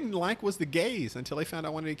didn't like was the gays until they found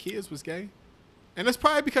out one of their kids was gay. And that's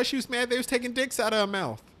probably because she was mad they was taking dicks out of her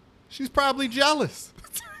mouth. She's probably jealous.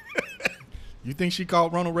 You think she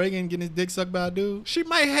called Ronald Reagan getting his dick sucked by a dude? She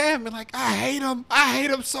might have been like, I hate him. I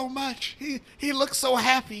hate him so much. He looks so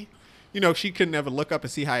happy. She could never look up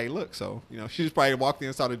and see how he looked. So, she just probably walked in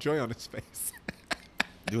and saw the joy on his face.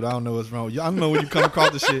 Dude, I don't know what's wrong. I don't know when you come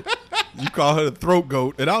across the shit. You call her the throat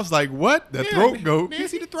goat. And I was like, what? The throat goat?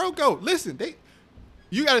 Nancy the throat goat. Listen,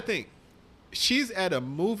 you got to think. She's at a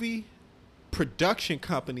movie production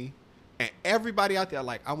company and everybody out there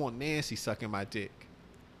like, I want Nancy sucking my dick.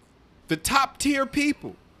 The top tier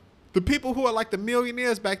people. The people who are like the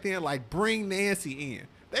millionaires back then, like, bring Nancy in.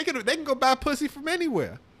 They can go buy pussy from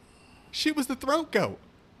anywhere. She was the throat goat.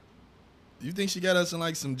 You think she got us in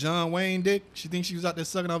like some John Wayne dick? She thinks she was out there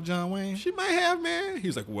sucking off John Wayne? She might have, man. He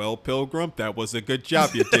was like, well, Pilgrim, that was a good job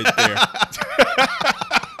you did there.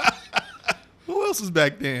 Who else was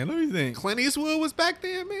back then? Let me think. Clint Eastwood was back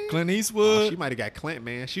then, man. Clint Oh, Eastwood. she might have got Clint,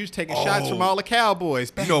 man. She was taking shots from all the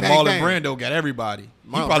cowboys. Bang, bang, Marlon bang. Brando got everybody.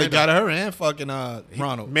 He probably got her and fucking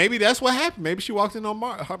Ronald. Maybe that's what happened. Maybe she walked in on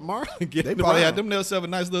Marlon. They probably had them themselves a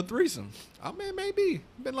nice little threesome. Oh man, maybe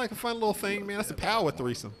been like a fun little thing, man. That's a power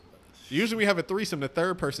threesome. Usually we have a threesome. The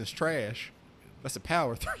third person's trash. That's a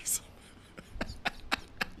power threesome.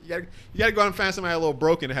 you gotta go out and find somebody a little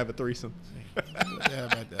broken to have a threesome. Yeah,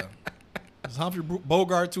 about that. Was Humphrey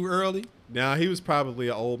Bogart too early? Nah, he was probably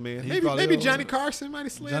an old man. He's Maybe old. Johnny Carson might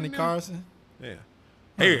have slid. Johnny in there. Carson. Yeah.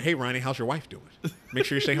 Hey, Ronnie, how's your wife doing? Make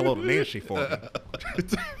sure you say hello to Nancy for me.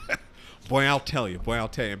 Boy, I'll tell you.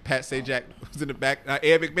 And Pat Sajak was in the back.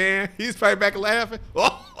 Ed McMahon, he's probably back laughing.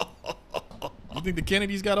 You think the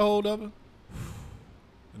Kennedys got a hold of her?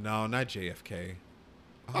 No, not JFK.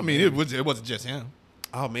 I mean, it wasn't just him.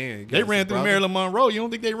 Oh man, They ran through Marilyn Monroe. You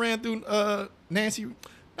don't think they ran through Nancy?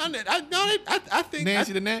 I think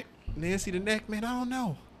Nancy the Neck. Nancy the Neck, man. I don't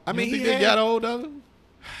know. I You mean, don't think they got a hold of him?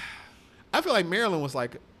 I feel like Marilyn was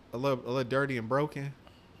like a little dirty and broken,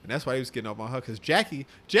 and that's why he was getting up on her. Because Jackie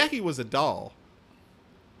was a doll.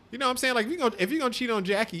 You know what I'm saying? Like if you're gonna cheat on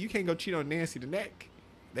Jackie, you can't go cheat on Nancy the Neck.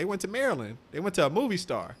 They went to Maryland. They went to a movie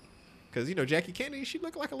star. Because, Jackie Kennedy, she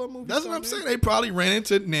looked like a little movie star. That's what I'm saying. They probably ran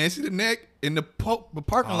into Nancy the Neck in the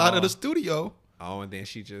parking lot of the studio. Oh, and then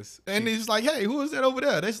she just... And he's like, hey, who is that over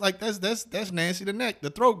there? That's like, that's Nancy the Neck, the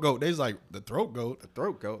throat goat. They's like, the throat goat? The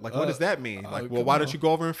throat goat? Like, what does that mean? Like, well, come why on. don't you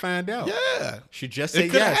go over and find out? Yeah. She just said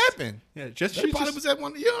It could have yes. happened. Yeah, They probably was at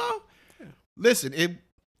one, Yeah. Listen,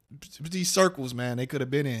 these circles, man, they could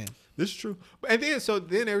have been in. This is true. And then,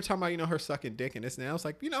 they were talking about, her sucking dick and this and that. I was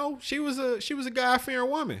like, she was a God-fearing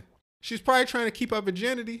woman. She's probably trying to keep her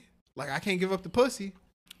virginity. Like, I can't give up the pussy,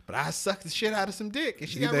 but I suck the shit out of some dick. And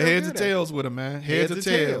she got Either real heads or good at it. tails with them, man. Heads or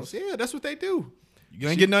tails. Yeah, that's what they do. You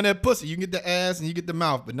ain't get none of that pussy. You can get the ass and you get the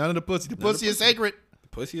mouth, but none of the pussy. The pussy is sacred. The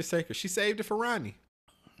pussy is sacred. She saved it for Ronnie.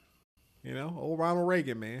 Old Ronald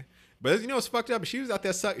Reagan, man. But it's fucked up. She was out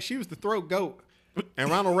there sucking. She was the throat goat. And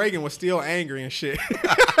Ronald Reagan was still angry and shit.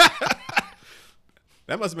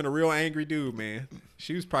 That must have been a real angry dude, man.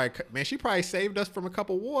 She probably saved us from a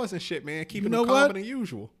couple wars and shit, man. Keeping them calmer than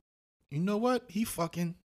usual. You know what? He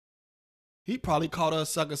probably caught us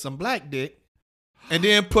sucking some black dick and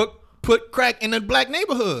then put crack in the black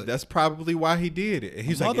neighborhood. That's probably why he did it. And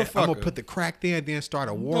he's like, I'm going to put the crack there and then start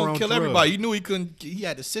a war on kill drugs. everybody. You knew he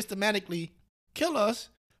had to systematically kill us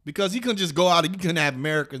because he couldn't just go out and you couldn't have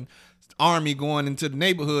American army going into the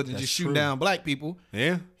neighborhoods and just shooting down black people.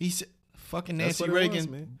 Yeah. He said, fucking That's Nancy what it Reagan. was,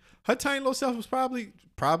 man. Her tiny little self was probably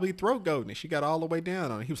throat goating and she got all the way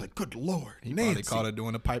down on it. He was like, good Lord, He Nancy. probably caught her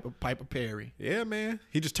doing a Piper Perry. Yeah, man.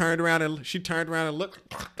 He just turned around and she turned around and looked.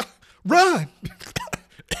 Run!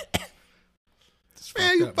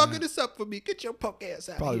 Man, you fucking this up for me. Get your punk ass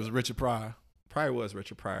out. Probably was Richard Pryor. Probably was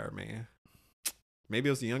Richard Pryor, man. Maybe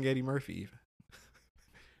it was the young Eddie Murphy even.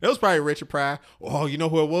 It was probably Richard Pryor. Oh, you know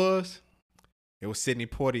who it was? It was Sidney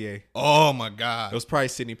Poitier. Oh my God. It was probably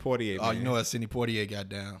Sidney Poitier, man. Oh, you know what Sidney Poitier got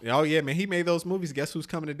down. Oh, yeah, man. He made those movies. Guess who's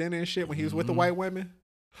coming to dinner and shit when he was with the white women?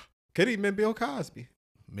 Could have even been Bill Cosby.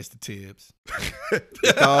 Mr. Tibbs.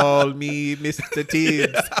 Call me Mr.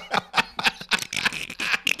 Tibbs.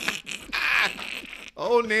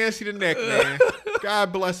 Oh, Nancy the Neck, man.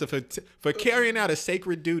 God bless her for carrying out a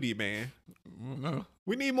sacred duty, man. No.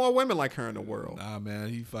 We need more women like her in the world. Nah,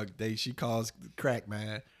 man. She caused crack,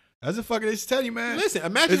 man. That's a fucking, they tell you, man. Listen,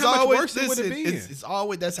 imagine how much worse it would have been. It's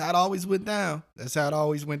always, that's how it always went down. That's how it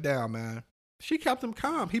always went down, man. She kept him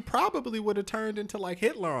calm. He probably would have turned into like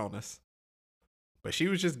Hitler on us. But she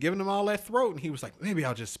was just giving him all that throat, and he was like, maybe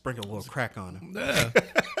I'll just sprinkle a little crack on him. Yeah.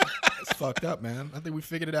 It's fucked up, man. I think we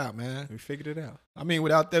figured it out, man. We figured it out. I mean,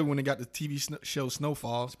 without that, when they got the TV show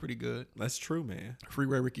Snowfall, it's pretty good. That's true, man.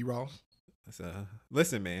 Freeway Ricky Ross.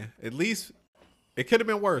 Listen, man. At least it could have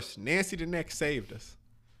been worse. Nancy the Neck saved us.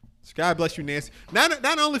 So God bless you, Nancy.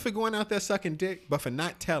 Not only for going out there sucking dick, but for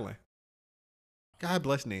not telling. God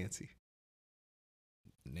bless Nancy.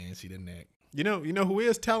 Nancy the Neck. You know who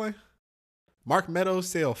is telling? Mark Meadows'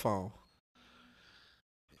 cell phone.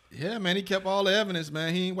 Yeah, man, he kept all the evidence,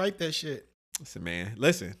 man. He ain't wiped that shit. Listen, man.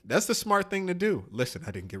 Listen, that's the smart thing to do. Listen,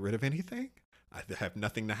 I didn't get rid of anything. I have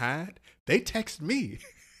nothing to hide. They text me.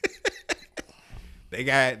 They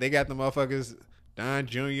got the motherfuckers, Don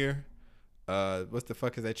Jr., what the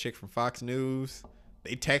fuck is that chick from Fox News?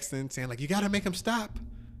 They texting saying, like, you got to make him stop.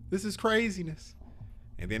 This is craziness.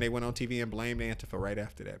 And then they went on TV and blamed Antifa right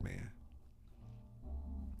after that, man.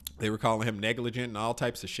 They were calling him negligent and all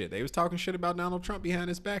types of shit. They was talking shit about Donald Trump behind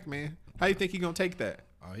his back, man. How you think he gonna take that?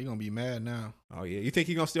 Oh, he gonna be mad now. Oh, yeah. You think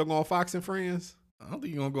he gonna still go on Fox and Friends? I don't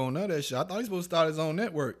think he gonna go on none of that shit. I thought he was supposed to start his own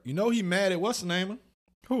network. You know he mad at what's the name?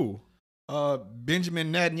 Who?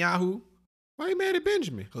 Benjamin Netanyahu. Why you mad at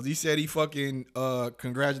Benjamin? Because he said he fucking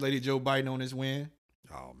congratulated Joe Biden on his win.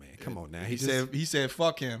 Oh man, come on now. He said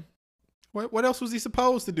fuck him. What else was he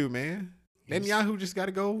supposed to do, man? Netanyahu just got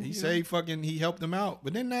to go. He said he helped him out,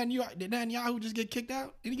 but then Netanyahu just get kicked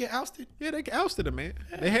out. Did he get ousted? Yeah, they ousted him, man.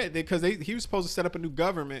 He was supposed to set up a new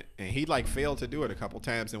government, and he like failed to do it a couple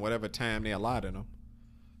times in whatever time they allotted him.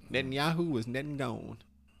 Netanyahu was netting gone.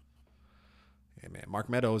 Yeah, man. Mark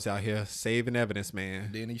Meadows out here saving evidence, man.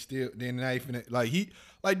 Then not even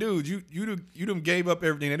dude, you done gave up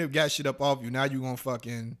everything. They got shit up off you. Now you gonna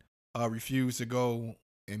fucking refuse to go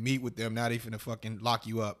and meet with them. Now they finna fucking lock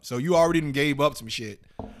you up. So you already done gave up some shit.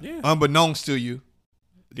 Yeah. Unbeknownst to you.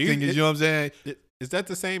 You know what I'm saying? Is that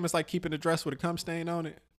the same as like keeping a dress with a cum stain on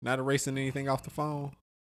it? Not erasing anything off the phone?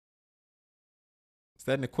 Is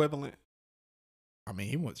that an equivalent? I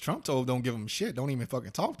mean, Trump told don't give him shit. Don't even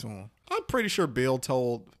fucking talk to him. I'm pretty sure Bill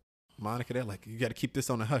told Monica that, like, you got to keep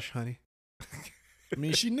this on the hush, honey. I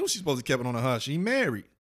mean, she knew she's supposed to keep it on the hush. She married.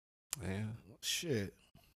 Yeah. Shit.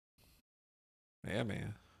 Yeah,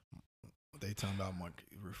 man. They talking about my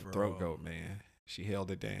referral. Throat goat, man. She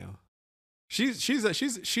held it down.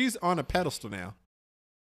 She's on a pedestal now.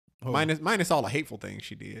 Oh. Minus all the hateful things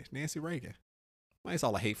she did. Nancy Reagan. Minus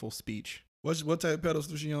all the hateful speech. What type of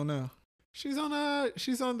pedestal she on now? She's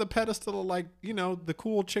on the pedestal of, like, you know, the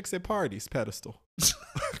cool chicks at parties pedestal.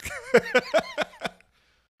 I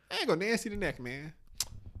ain't go Nancy the neck, man.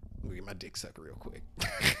 Let me get my dick sucked real quick.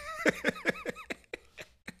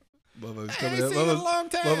 Bubba's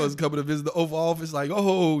coming to visit the Oval Office like,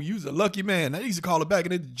 oh, you's a lucky man. They used to call it back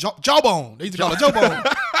in the jawbone. They used to call it jawbone.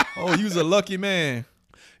 Oh, you's a lucky man.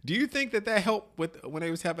 Do you think that helped with when they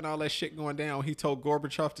was having all that shit going down? He told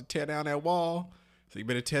Gorbachev to tear down that wall. So you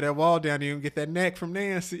better tear that wall down. You can get that neck from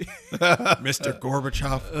Nancy. Mr.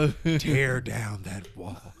 Gorbachev, tear down that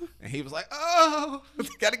wall. And he was like, oh,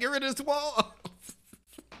 got to get rid of this wall.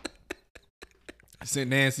 Sent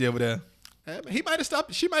Nancy over there. She might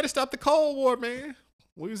have stopped the Cold War, man.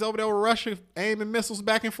 We was over there with Russia aiming missiles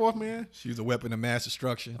back and forth, man. She was a weapon of mass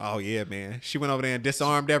destruction. Oh, yeah, man. She went over there and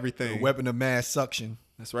disarmed everything. A weapon of mass suction.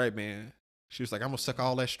 That's right, man. She was like, I'm going to suck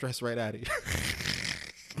all that stress right out of you.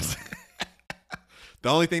 The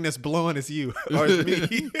only thing that's blowing is you, or it's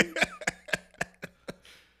me.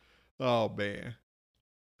 Oh, man.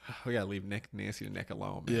 We got to leave Nancy the neck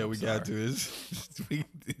alone, man. Yeah, we got to. This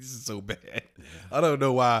is so bad. Yeah. I don't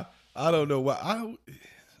know why. I don't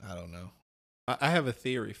know. I have a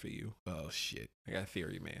theory for you. Oh, shit. I got a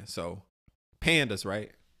theory, man. So, pandas, right?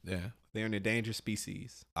 Yeah. They're an endangered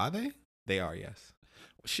species. Are they? They are, yes.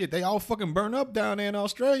 Shit, they all fucking burn up down there in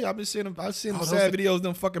Australia. I've seen sad videos of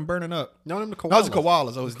them fucking burning up. No, them the koalas. Those are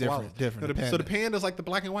koalas. Oh, it's different. So the pandas, like the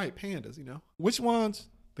black and white pandas, you know? Which ones?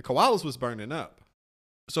 The koalas was burning up.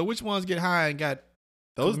 So which ones get high and got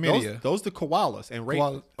those the koalas and rape.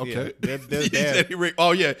 Koalas, okay. Yeah, they're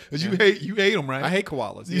oh yeah, because you hate them, right? I hate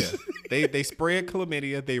koalas. Yeah, they spread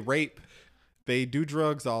chlamydia. They rape. They do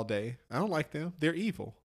drugs all day. I don't like them. They're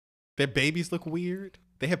evil. Their babies look weird.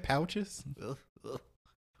 They have pouches.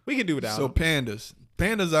 We can do without them.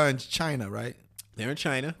 Pandas are in China, right? They're in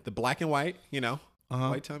China. The black and white, you know,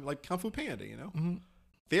 white time, like Kung Fu Panda, you know. Mm-hmm.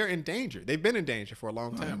 They're in danger. They've been in danger for a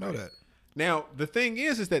long time. I know that. Now, the thing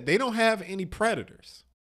is that they don't have any predators.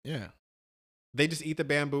 Yeah. They just eat the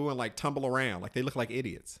bamboo and like tumble around. Like they look like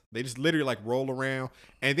idiots. They just literally like roll around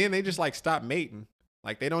and then they just like stop mating.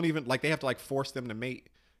 Like they don't even, like they have to like force them to mate.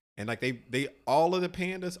 And like they all of the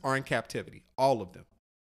pandas are in captivity. All of them.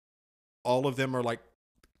 All of them are like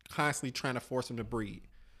constantly trying to force them to breed.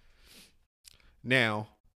 Now,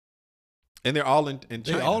 and they're all in China.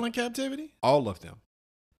 They're all in captivity? All of them.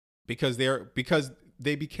 Because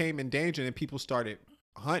they became endangered and people started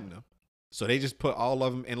hunting them. So they just put all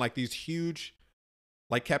of them in like these huge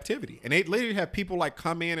like captivity. And they literally have people like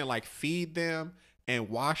come in and like feed them and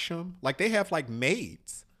wash them. Like they have like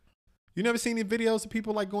maids. You never seen any videos of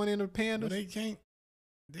people like going into pandas? But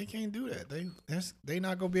they can't do that. They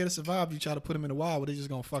not gonna be able to survive if you try to put them in the wild, but they just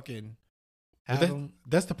gonna fucking have them.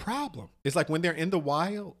 That's the problem. It's like when they're in the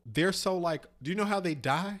wild, they're so like, do you know how they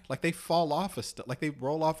die? Like they fall off of stuff. Like they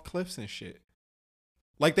roll off cliffs and shit.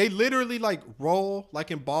 Like they literally like roll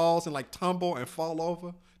like in balls and like tumble and fall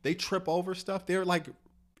over. They trip over stuff. They're like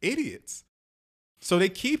idiots. So they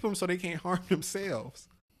keep them so they can't harm themselves.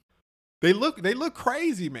 They look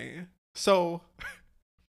crazy, man. So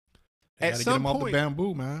at some point, off the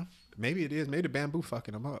bamboo, man. Maybe it is. Maybe the bamboo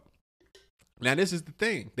fucking them up. Now this is the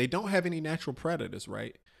thing. They don't have any natural predators,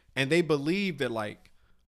 right? And they believe that like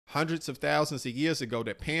hundreds of thousands of years ago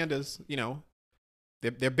that pandas, you know,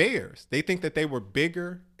 they're bears. They think that they were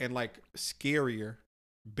bigger and like scarier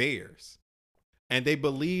bears. and they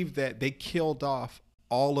believed that they killed off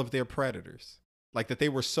all of their predators. Like that they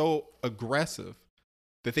were so aggressive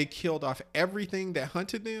that they killed off everything that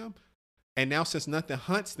hunted them. And now since nothing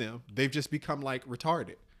hunts them, they've just become like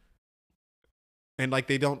retarded. And like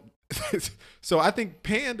they don't. So I think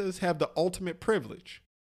pandas have the ultimate privilege.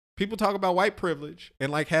 People talk about white privilege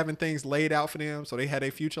and like having things laid out for them. So they had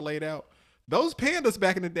a future laid out. Those pandas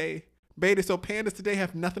back in the day, baby, so pandas today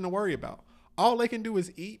have nothing to worry about. All they can do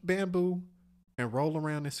is eat bamboo and roll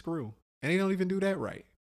around and screw. And they don't even do that right.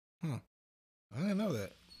 I didn't know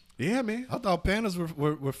that. Yeah, man. I thought pandas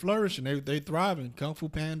were flourishing. They thriving. Kung Fu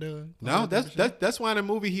Panda. No, that's why in the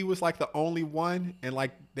movie he was like the only one, and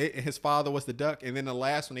like his father was the duck, and then the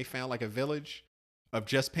last one they found like a village of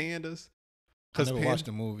just pandas. I never watched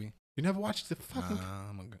the movie. You never watched the fucking?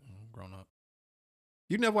 I'm grown up.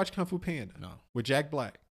 You never watched Kung Fu Panda? No. With Jack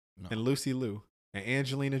Black and Lucy Liu and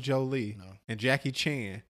Angelina Jolie and Jackie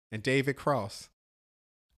Chan and David Cross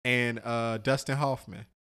and Dustin Hoffman.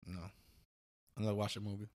 No, I never watched the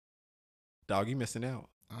movie. Dog, you missing out.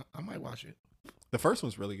 I might watch it. The first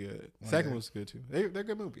one's really good. The second one's good too. They're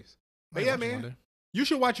good movies. But yeah, man, you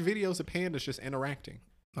should watch videos of pandas just interacting.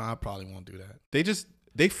 No, I probably won't do that.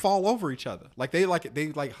 They fall over each other. They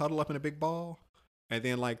huddle up in a big ball, and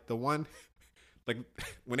then like the one, like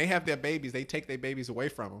when they have their babies, they take their babies away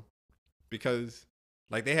from them because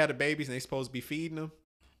like they had the babies and they supposed to be feeding them,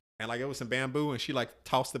 and like it was some bamboo, and she like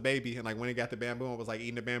tossed the baby, and like when it got the bamboo, and was like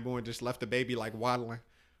eating the bamboo and just left the baby like waddling.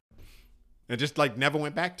 And just like never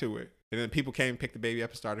went back to it. And then people came, picked the baby up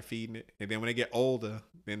and started feeding it. And then when they get older,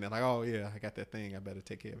 then they're like, oh yeah, I got that thing. I better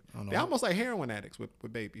take care of it. They're almost like heroin addicts with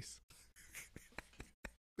babies.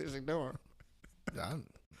 They just ignore them.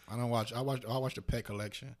 I don't watch. I watch the Pet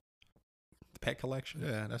Collection. The Pet Collection?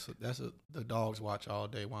 Yeah, the dogs watch all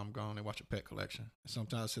day while I'm gone. They watch the Pet Collection.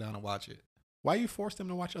 Sometimes I sit down and watch it. Why you force them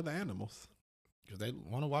to watch other animals? Because they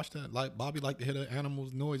want to watch that. Like Bobby like to hear the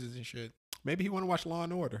animals' noises and shit. Maybe he want to watch Law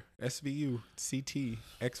and Order, SVU, CT,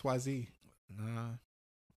 XYZ.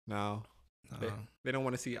 No. They don't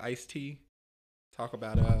want to see Ice-T talk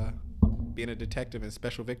about being a detective in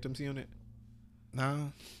Special Victims Unit.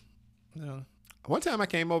 No. One time I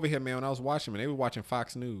came over here, man, when I was watching, they were watching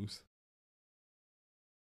Fox News.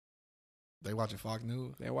 They watching Fox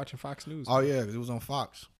News? They were watching Fox News. Oh, yeah, because it was on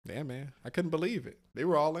Fox. Yeah, man. I couldn't believe it. They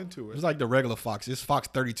were all into it. It was like the regular Fox. It's Fox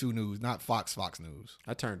 32 News, not Fox News.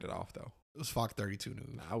 I turned it off, though. It was Fox 32 News.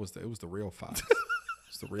 Nah, it was the real Fox.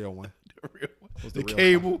 It's the real one. The real one. It was the real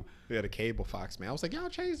cable. Fox. Yeah, the cable Fox, man. I was like, y'all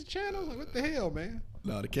change the channel. I was like, what the hell, man?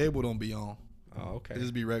 No, the cable don't be on. Oh, okay.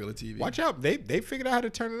 This be regular TV. Watch out. They figured out how to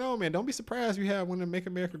turn it on, man. Don't be surprised you have one of the Make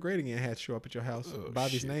America Great Again hats show up at your house.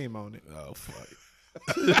 Bobby's name on it. Oh, fuck.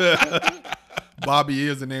 Bobby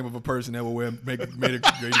is the name of a person that will wear Make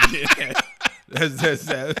America Great Again. That's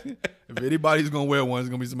if anybody's gonna wear one, it's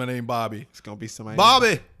gonna be somebody named Bobby. It's gonna be somebody.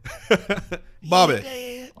 Bobby.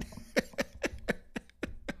 Bobby.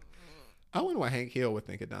 I wonder what Hank Hill would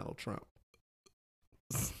think of Donald Trump.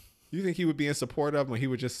 You think he would be in support of him, or he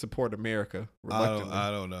would just support America reluctantly?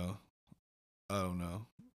 I don't know.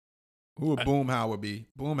 Who would Boomhauer would be?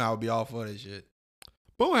 Boomhauer would be all for that shit.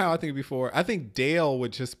 Boomhauer, I think before. I think Dale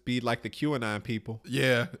would just be like the QAnon people.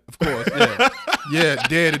 Yeah, of course. Yeah,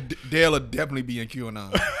 Dale would definitely be in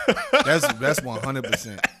QAnon. That's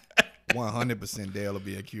 100%. 100% Dale will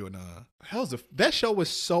be in QAnon. That show was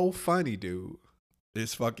so funny, dude.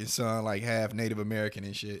 His fucking son, like half Native American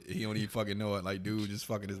and shit. He don't even fucking know it. Like, dude just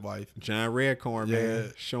fucking his wife. John Redcorn,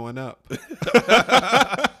 man, showing up.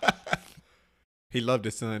 He loved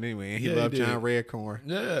his son anyway, and he loved John Redcorn.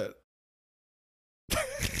 Yeah.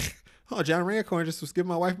 Oh, John Redcorn just was giving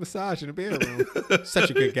my wife a massage in the bedroom. Such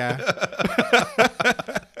a good guy.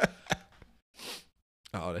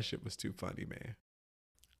 Oh, that shit was too funny, man.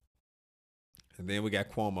 And then we got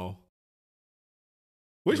Cuomo.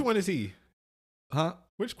 Which one is he? Huh?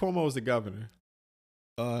 Which Cuomo is the governor?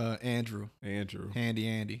 Andrew. Handy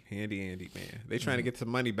Andy, man. They trying to get some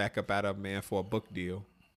money back up out of him, man, for a book deal.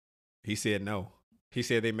 He said no. He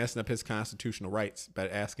said they messing up his constitutional rights by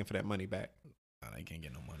asking for that money back. They can't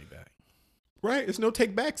get no money back. Right? It's no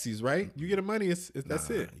take backsies, right? You get the money, that's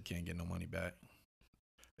it. You can't get no money back.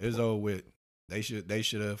 It's over with. They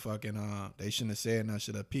should have fucking they shouldn't have said nothing.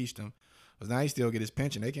 Should have impeached him. Because now he still get his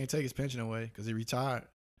pension. They can't take his pension away because he retired.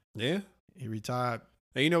 Yeah. He retired.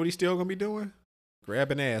 And you know what he's still gonna be doing?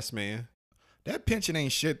 Grabbing ass, man. That pension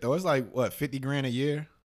ain't shit though. It's like what, $50,000 a year?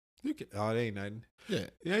 It ain't nothing. Yeah.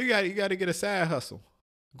 You got to get a side hustle.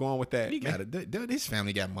 Going with that. His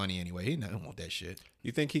family got money anyway. He doesn't want that shit.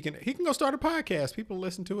 You think he can go start a podcast? People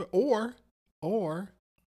listen to it, or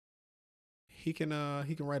he can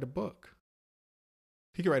write a book.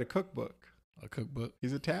 He can write a cookbook. A cookbook.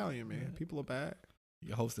 He's Italian, man. Yeah. People are bad.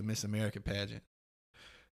 You host the Miss America pageant.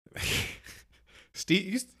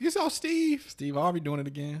 Steve, you saw Steve? Steve Harvey doing it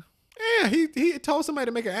again. Yeah, he told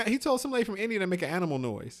somebody to he told somebody from India to make an animal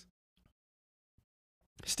noise.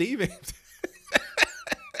 Steve,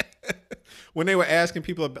 when they were asking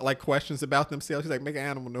people like questions about themselves, he's like, make an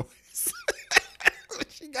animal noise.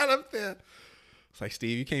 She got up there. It's like,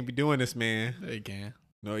 Steve, you can't be doing this, man. Yeah, he can.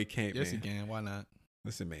 No, he can't. Yes, man. he can. Why not?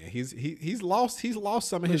 Listen, man, he's lost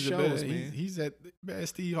some of his shows, man. He's at man.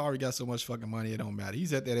 Steve Harvey got so much fucking money, it don't matter.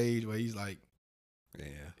 He's at that age where he's like,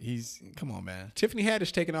 yeah, come on, man. Tiffany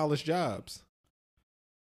Haddish taking all his jobs.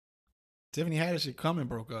 Tiffany Haddish and Common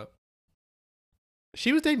broke up.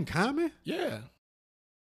 She was dating Common? Yeah.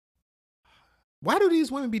 Why do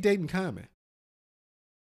these women be dating Common?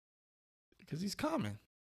 Because he's Common.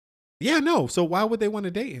 Yeah, no. So why would they want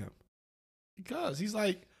to date him? Because he's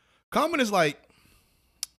like, Common is like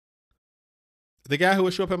the guy who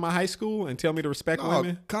would show up at my high school and tell me to respect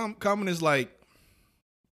women. Common is like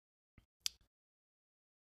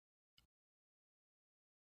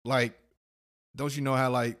don't you know how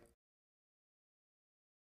like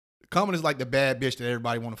Common is like the bad bitch that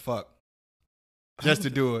everybody want to fuck just to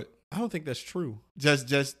do it. I don't think that's true. Just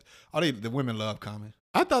the women love Common.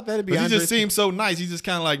 I thought that'd be. He just seems so nice. He's just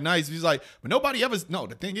kind of like nice. He's like, but nobody ever. No,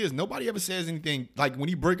 the thing is, nobody ever says anything. Like when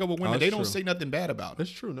he break up with women, they don't say nothing bad about him. That's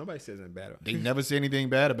true. Nobody says anything bad about him. They never say anything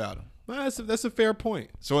bad about him. Well, that's a fair point.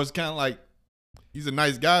 So it's kind of like he's a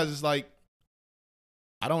nice guy. It's just like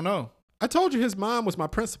I don't know. I told you his mom was my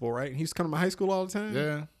principal, right? And he used to come to my high school all the time.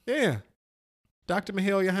 Yeah, yeah. Dr.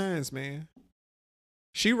 Mahalia Hines, man.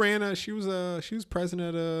 She was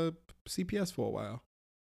president of CPS for a while.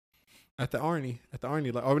 At the Arnie.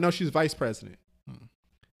 Oh no, she's vice president.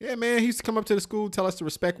 Yeah, man, he used to come up to the school, tell us to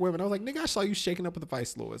respect women. I was like, nigga, I saw you shaking up with the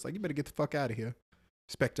vice lords. Like, you better get the fuck out of here.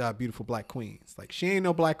 Respect our beautiful black queens. Like, she ain't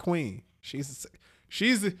no black queen. She's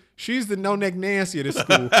the no neck Nancy of this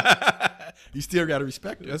school. You still gotta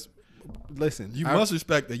respect her. Listen, you must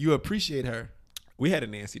respect her. You appreciate her. We had a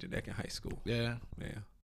Nancy the neck in high school. Yeah.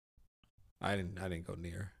 I didn't go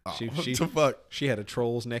near her. Oh, what the fuck? She had a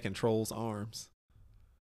troll's neck and troll's arms.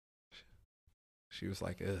 She was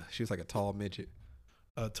like a tall midget.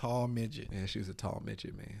 A tall midget. Yeah, she was a tall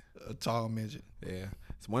midget, man. A tall midget. Yeah.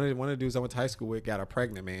 So one of the dudes I went to high school with got her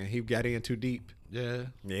pregnant, man. He got in too deep. Yeah.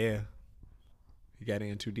 Yeah. He got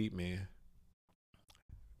in too deep, man.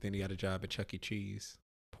 Then he got a job at Chuck E. Cheese.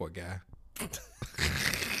 Poor guy. It's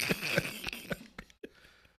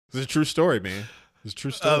a true story, man. It's a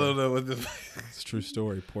true story. I don't know what It's a true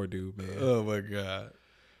story. Poor dude, man. Oh my God.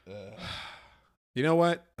 You know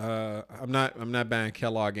what? I'm not buying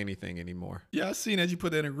Kellogg anything anymore. Yeah, I seen that you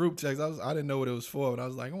put that in a group text. I didn't know what it was for, but I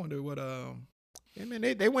was like, I wonder what Yeah, man,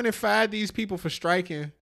 they went and fired these people for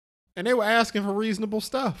striking, and they were asking for reasonable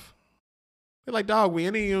stuff. They're like, dog, we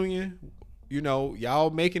in a union. You know, y'all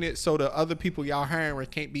making it so the other people y'all hiring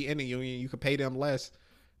can't be in the union. You could pay them less.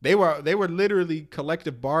 They were literally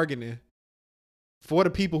collective bargaining for the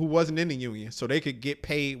people who wasn't in the union, so they could get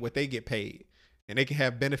paid what they get paid. And they can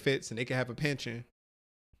have benefits and they can have a pension.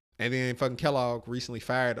 And then fucking Kellogg recently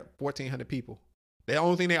fired 1,400 people. The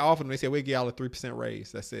only thing they offered them, they said, we'll give y'all a 3%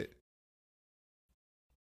 raise. That's it.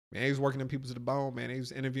 Man, he was working them people to the bone, man. He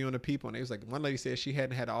was interviewing the people. And they was like, one lady said she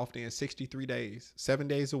hadn't had an off day in 63 days, 7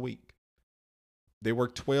 days a week. They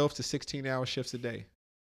worked 12 to 16-hour shifts a day.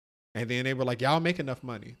 And then they were like, y'all make enough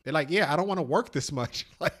money. They're like, yeah, I don't want to work this much.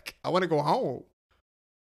 Like, I want to go home.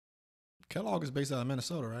 Kellogg is based out of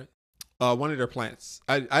Minnesota, right? One of their plants.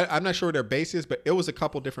 I'm not sure where their base is, but it was a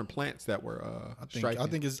couple different plants that were striking. I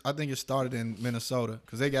think it started in Minnesota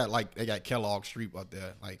because they got Kellogg Street out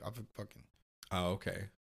there. Like I fucking. Oh, okay.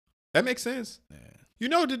 That makes sense. Yeah. You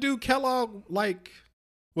know, the dude Kellogg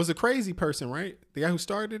was a crazy person, right? The guy who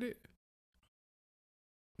started it.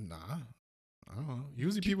 Nah, I don't know.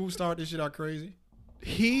 Usually people who start this shit are crazy.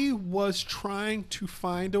 He was trying to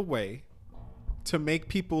find a way to make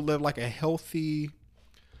people live like a healthy,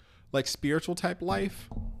 like spiritual type life,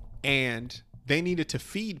 and they needed to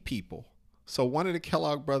feed people. So one of the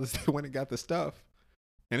Kellogg brothers, they went and got the stuff,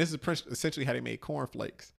 and this is essentially how they made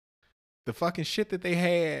cornflakes. The fucking shit that they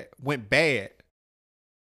had went bad,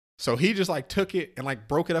 so he just took it and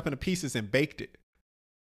broke it up into pieces and baked it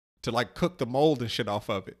to cook the mold and shit off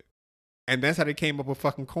of it, and that's how they came up with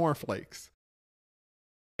fucking cornflakes.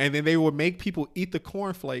 And then they would make people eat the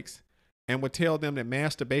cornflakes and would tell them that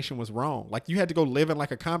masturbation was wrong. Like, you had to go live in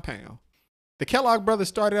a compound. The Kellogg brothers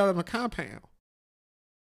started out in a compound.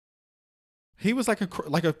 He was like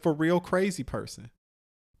a for real crazy person.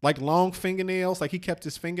 Long fingernails. He kept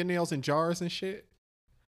his fingernails in jars and shit.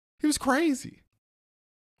 He was crazy.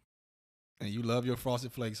 And you love your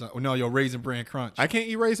Frosted Flakes. No, your Raisin Bran Crunch. I can't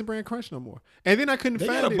eat Raisin Bran Crunch no more. And then I couldn't They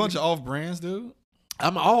find got a it. bunch of off brands, dude.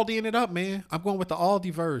 I'm Aldiing it up, man. I'm going with the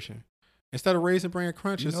Aldi version. Instead of Raisin Bran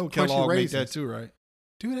Crunch, You it's know Crunchy Kellogg make Raisins. that too, right?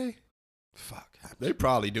 Do they? Fuck. They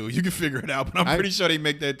probably do. You can figure it out, but I'm pretty sure they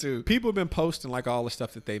make that too. People have been posting like all the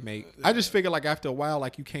stuff that they make. I just figure like after a while,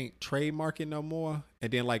 like you can't trademark it no more,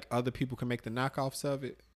 and then like other people can make the knockoffs of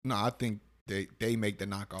it. No, I think they make the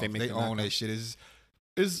knockoff. They They, make the own knockoff. that shit.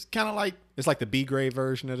 It's kind of like It's like the B grade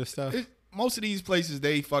version of the stuff. most of these places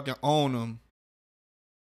they fucking own them.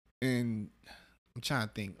 And I'm trying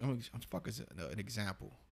to think. I'm fuck is an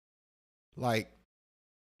example. Like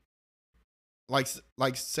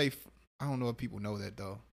say I don't know if people know that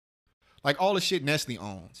though. Like all the shit Nestle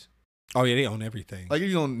owns. Oh yeah, they own everything. Like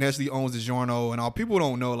you know Nestle owns DiGiorno and all. People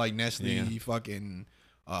don't know like Nestle, Yeah. fucking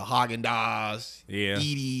Haagen-Dazs, Yeah.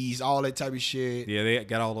 Edie's, all that type of shit. Yeah, they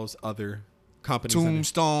got all those other companies. in there.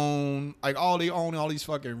 Tombstone, like all they own all these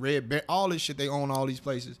fucking all this shit they own all these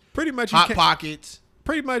places. Pretty much, Hot Pockets.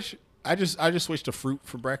 pretty much. I just switched to fruit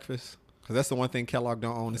for breakfast because that's the one thing Kellogg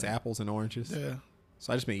don't own is apples and oranges. Yeah.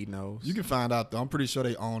 So I just been eating those. You can find out though. I'm pretty sure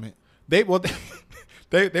they own it. They were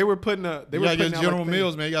putting a they You were gotta putting get out General like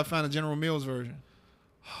Mills, man. You gotta find a General Mills version.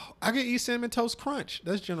 I get eat cinnamon toast crunch.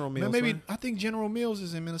 That's General Mills. Man, maybe man. I think General Mills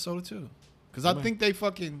is in Minnesota too. Cause I think they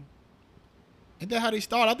fucking ain't that how they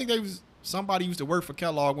started? I think they was somebody used to work for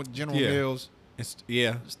Kellogg, went to General Yeah. Mills,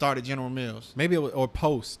 Yeah, started General Mills. maybe it was, or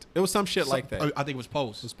Post. It was some shit like that. I think it was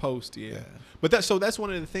Post. It was Post, yeah. Yeah. But that's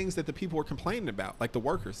one of the things that the people were complaining about, like the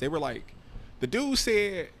workers. They were like, the dude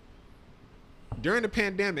said during the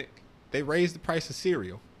pandemic they raised the price of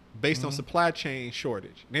cereal based on supply chain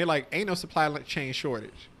shortage. And they're like, ain't no supply chain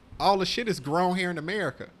shortage. All the shit is grown here in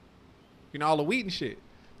America. You know, all the wheat and shit.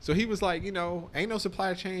 So he was like, you know, ain't no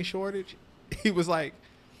supply chain shortage. He was like,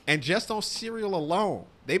 and just on cereal alone,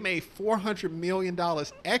 they made $400 million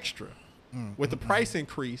extra with the price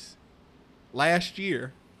increase last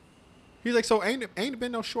year. He's like, so ain't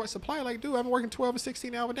been no short supply. Like, dude, I've been working 12 or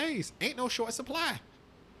 16-hour days. Ain't no short supply.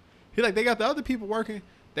 He's like, they got the other people working.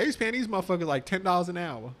 They was paying these motherfuckers like $10 an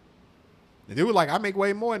hour. And they were like, I make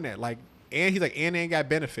way more than that. Like, and he's like, and they ain't got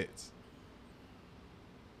benefits.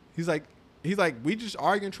 He's like, we just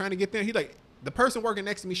arguing trying to get there. He's like, the person working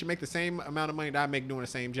next to me should make the same amount of money that I make doing the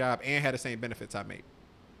same job and have the same benefits I make.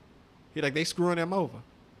 He's like, they screwing them over.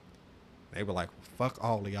 They were like, fuck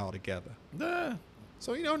all of y'all together. Yeah.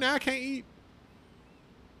 So, you know, now I can't eat.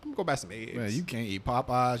 I'm going to go buy some eggs. Man, you can't eat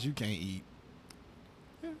Popeyes. You can't eat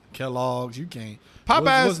Yeah. Kellogg's. You can't.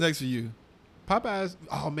 Popeyes- What's next for you? Popeyes,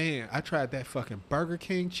 oh man, I tried that fucking Burger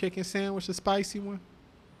King chicken sandwich, the spicy one.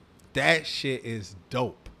 That shit is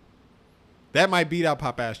dope. That might beat out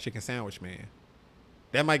Popeyes chicken sandwich, man.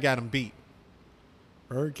 That might got him beat.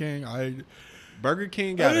 Burger King. Burger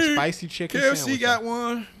King got a spicy chicken KFC sandwich. got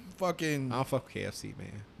one. Fucking. I don't fuck with KFC,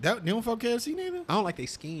 man. That you don't fuck KFC neither? I don't like they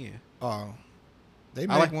skin. Oh. They I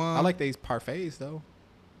make like one. I like these parfaits though.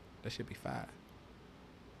 That should be fire.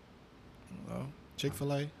 Oh,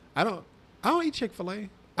 Chick-fil-A. I don't eat Chick-fil-A. They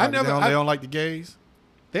I never. don't, they don't like the gays.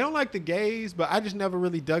 They don't like the gays, but I just never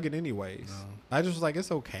really dug it anyways. No. I just was like,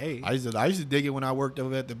 it's okay. I used to dig it when I worked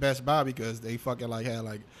over at the Best Buy because they fucking like had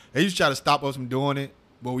like they used to try to stop us from doing it,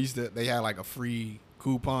 but they had like a free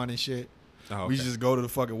coupon and shit. Oh, We used to just go to the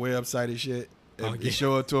fucking website and shit. And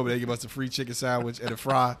show it to them, they give us a free chicken sandwich and a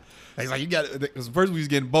fry. He's like, you got. First we was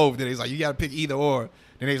getting both. Then he's like, you got to pick either or.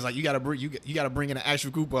 Then he's like, you got to bring in an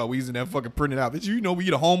actual coupon. We using that fucking printed out. Bitch, you know we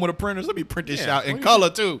get a home with a printer. So let me print this Yeah, out in what do you color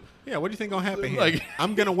too. Yeah, what do you think gonna happen here? Like-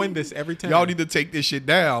 I'm gonna win this every time. Y'all need to take this shit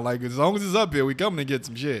down. Like as long as it's up here, we coming to get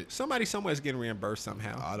some shit. Somebody somewhere's getting reimbursed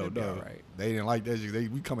somehow. I don't It'd be know. all right. They didn't like that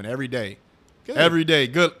shit. We coming every day. Good. Every day.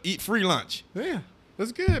 Good. Eat free lunch. Yeah,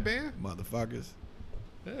 that's good, man. Motherfuckers.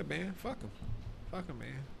 Yeah, man. Fuck them,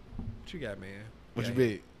 man. What you got, man? What you Yeah,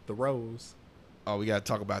 big? The Rose. Oh, we got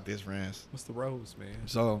to talk about this, friends. What's the Rose, man?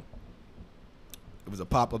 So it was a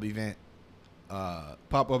pop-up event,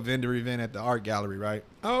 pop-up vendor event at the art gallery, right?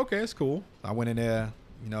 Oh, okay, that's cool. I went in there,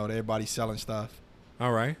 everybody's selling stuff.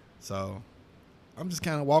 All right. So I'm just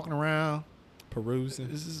kind of walking around, Perusing.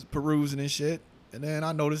 this is perusing and shit. And then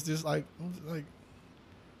I noticed this this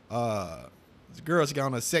girl, she got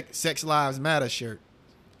on a Sex Lives Matter shirt.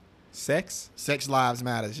 Sex? Sex Lives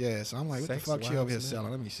Matters, yeah. So I'm like, what Sex the fuck she over here Lives selling?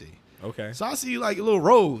 Matter. Let me see. Okay. So I see like a little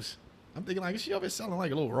rose. I'm thinking like, is she over here selling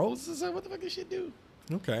like a little rose or something? What the fuck does she do?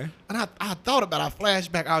 Okay. And I thought about it. I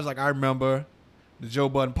flashed back. I was like, I remember the Joe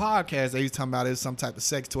Budden podcast. They was talking about it was some type of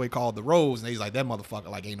sex toy called the Rose. And he's like, that motherfucker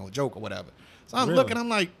like ain't no joke or whatever. So I'm Really? looking, I'm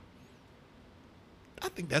like, I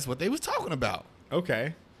think that's what they was talking about.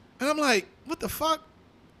 Okay. And I'm like, what the fuck?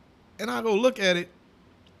 And I go look at it.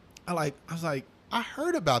 I was like, I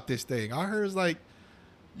heard about this thing. I heard it's like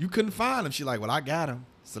you couldn't find them. She like, well, I got them.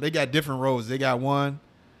 So they got different roads. They got one.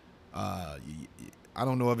 I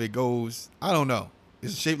don't know if it goes. I don't know.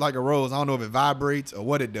 It's shaped like a rose. I don't know if it vibrates or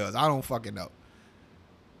what it does. I don't fucking know.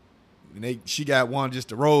 And she got one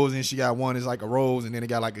just a rose, and she got one is like a rose, and then it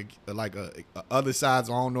got like a other side.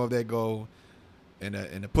 So I don't know if that go in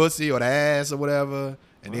the pussy or the ass or whatever.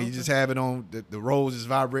 And then you just have it on the rose is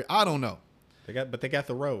vibrate. I don't know. They got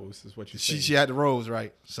the rose is what you said. She had the rose,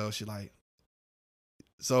 right? So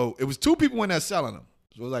so it was two people in there selling them.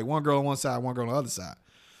 So it was like one girl on one side, one girl on the other side.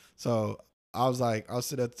 So I was like, I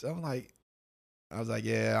was like,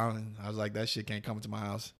 yeah. I was like, that shit can't come to my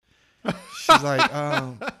house.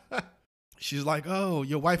 She's like, oh,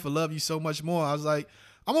 your wife will love you so much more. I was like,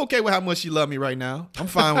 I'm okay with how much she love me right now. I'm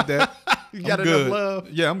fine with that. You got enough love.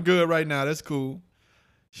 Yeah, I'm good right now. That's cool.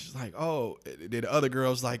 She's like, oh, then the other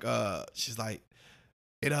girl's like, she's like,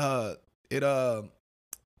 it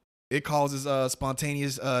causes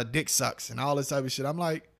spontaneous dick sucks and all this type of shit. I'm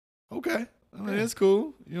like, okay, I mean, that's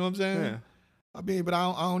cool. You know what I'm saying? Yeah. I mean, but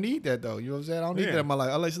I don't need that though. You know what I'm saying? I don't need that in my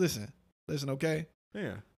life. Listen, okay?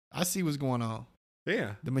 Yeah. I see what's going on.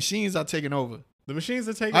 Yeah. The machines are taking over. The machines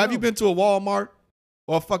are taking Have over. you been to a Walmart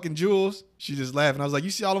or fucking Jewels? She just laughing. I was like, you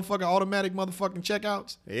see all them fucking automatic motherfucking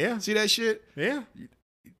checkouts? Yeah. See that shit? Yeah.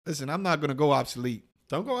 Listen, I'm not gonna go obsolete.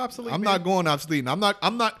 Don't go obsolete. I'm not going obsolete. I'm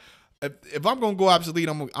not. If I'm gonna go obsolete,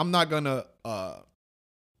 I'm not gonna.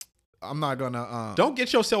 Don't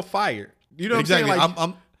get yourself fired. You know exactly. what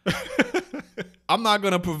I'm saying? I'm not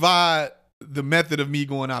gonna provide the method of me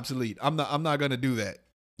going obsolete. I'm not gonna do that.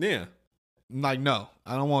 Yeah. I'm like, no,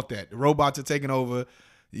 I don't want that. The robots are taking over.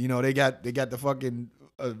 You know, they got the fucking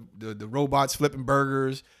the robots flipping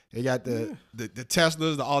burgers. They got the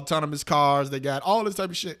Teslas, the autonomous cars. They got all this type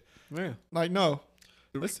of shit. Yeah. Like, no.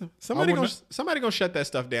 Listen, somebody gonna shut that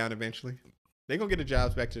stuff down eventually. They're gonna get the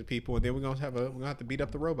jobs back to the people, and then we're gonna have to beat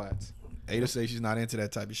up the robots. Ada say she's not into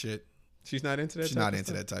that type of shit. She's not into that. She's not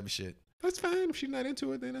into that type of shit. That's fine. If she's not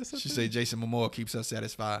into it, then that's okay. She say Jason Momoa keeps her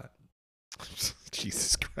satisfied.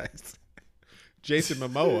 Jesus Christ. Jason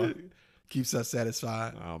Momoa keeps us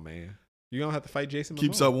satisfied. Oh man, you don't have to fight Jason Momoa.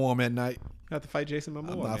 Keeps her warm at night. You have to fight Jason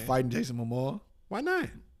Momoa. I'm not fighting Jason Momoa. Why not?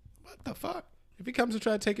 What the fuck? If he comes to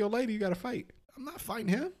try to take your lady, you got to fight. I'm not fighting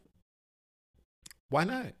him. Why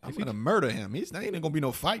not? I'm gonna murder him. Ain't gonna be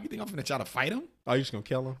no fight. You think I'm gonna try to fight him? Oh, you just gonna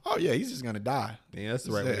kill him? Oh yeah, he's just gonna die. Yeah, that's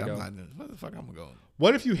the right way to go. What the fuck I'm gonna go?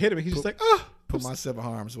 What if you hit him and he's just like, oh, put myself in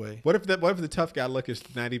harm's way? What if the tough guy look is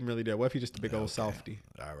not even really there? What if he's just a big old softy?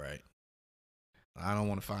 All right. I don't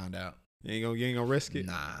want to find out. You ain't gonna risk it?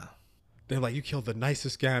 Nah. They're like, you killed the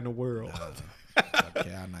nicest guy in the world.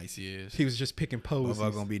 Okay, how nice he is. He was just picking poses.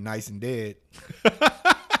 Motherfucker gonna be nice and dead.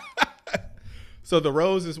 So the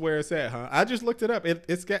rose is where it's at, huh? I just looked it up.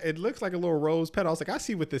 It looks like a little rose petal. I was like, I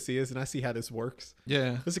see what this is, and I see how this works.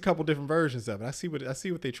 Yeah. There's a couple different versions of it. I see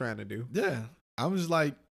what they're trying to do. Yeah. I was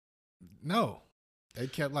like, no. They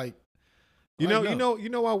kept like, you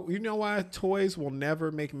know why toys will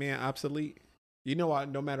never make men obsolete. You know why?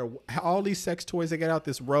 No matter all these sex toys they get out,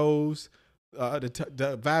 this rose,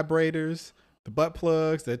 the vibrators, the butt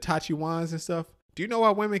plugs, the Tachi wands and stuff. Do you know why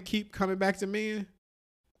women keep coming back to men?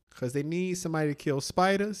 Because they need somebody to kill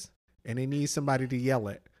spiders and they need somebody to yell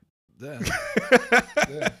at. Yeah.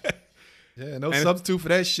 Yeah. No substitute for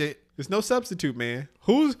that shit. There's no substitute, man.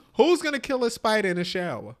 Who's gonna kill a spider in the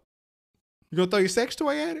shower? You gonna throw your sex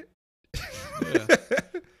toy at it? Yeah.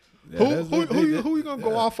 Who you gonna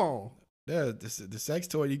go off on? Yeah, the sex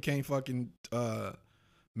toy, you can't fucking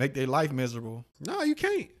make their life miserable. No, you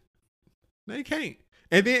can't. No, you can't.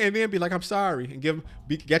 And then be like, I'm sorry, and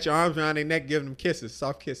get your arms around their neck, give them kisses,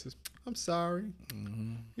 soft kisses. I'm sorry.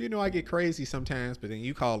 Mm-hmm. You know I get crazy sometimes, but then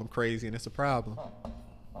you call them crazy, and it's a problem.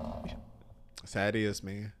 That's how it is,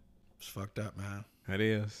 man. It's fucked up, man. That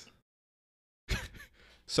is.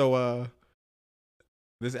 So,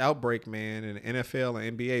 this outbreak, man, in the NFL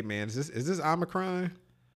and NBA, man, is this Omicron?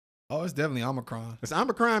 Oh, it's definitely Omicron. Is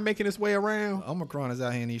Omicron making its way around? Omicron is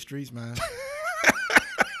out here in these streets, man.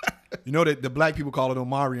 You know that the black people call it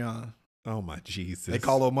Omarion. Oh my Jesus! They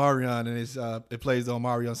call it Omarion, and it plays the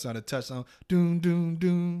Omarion sound of touchdown. Doom, doom,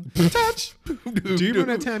 doom. Touch. Do you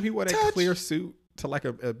remember that time he wore that clear suit to like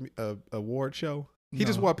a award show? He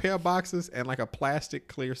just wore a pair of boxers and like a plastic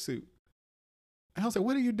clear suit. And I was like,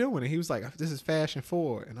 "What are you doing?" And he was like, "This is fashion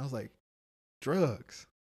forward." And I was like, "Drugs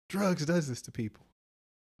does this to people."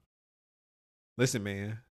 Listen,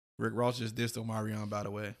 man. Rick Ross just dissed Omarion, by the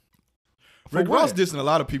way. For Rick what? Ross dissing a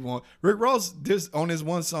lot of people. Rick Ross dissed on this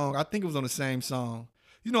one song. I think it was on the same song.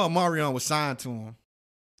 You know, Omarion was signed to him.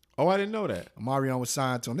 Oh, I didn't know that. Omarion was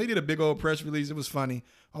signed to him. They did a big old press release. It was funny.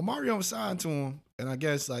 Omarion was signed to him, and I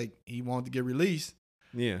guess like he wanted to get released.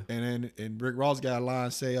 Yeah. And Rick Ross got a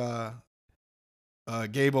line say,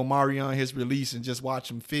 gave Omarion his release and just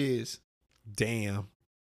watch him fizz. Damn.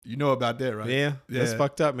 You know about that, right? Yeah. That's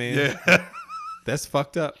fucked up, man. Yeah. That's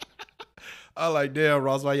fucked up. I like, damn,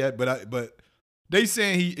 Ross, why you but they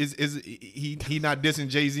saying he not dissing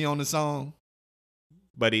Jay-Z on the song.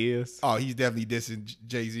 But he is. Oh, he's definitely dissing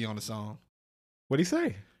Jay-Z on the song. What'd he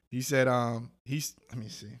say? He said, let me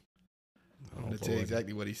see. I'm gonna tell you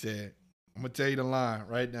exactly what he said. I'm gonna tell you the line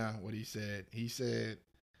right now, what he said. He said,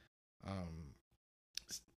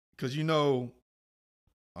 because you know,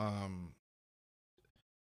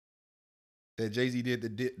 that Jay-Z did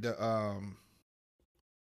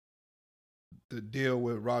the deal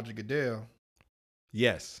with Roger Goodell.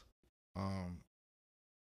 Yes.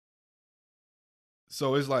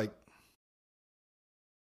 So it's like,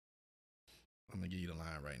 I'm gonna give you the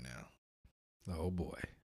line right now. Oh boy.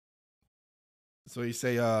 So he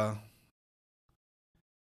say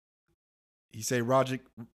Roger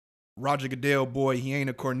Goodell, boy, he ain't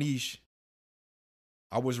a Corniche.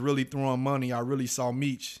 I was really throwing money. I really saw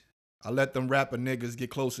Meech. I let them rapper niggas get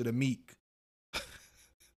closer to Meek.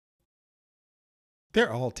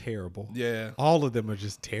 They're all terrible. Yeah. All of them are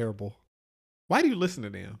just terrible. Why do you listen to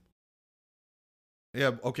them?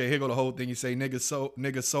 Yeah, okay, here go the whole thing. You say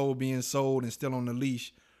nigga soul being sold and still on the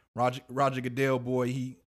leash. Roger Goodell, boy,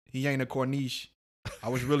 he ain't a Corniche. I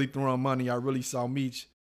was really throwing money. I really saw Meech.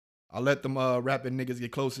 I let them rapping niggas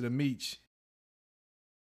get closer to Meech.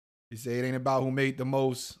 He said it ain't about who made the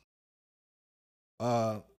most.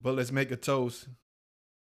 But let's make a toast.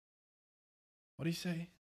 What'd he say?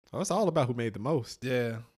 Oh, it's all about who made the most.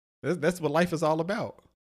 Yeah. That's what life is all about.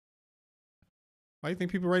 Why do you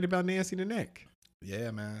think people write about Nancy the Neck?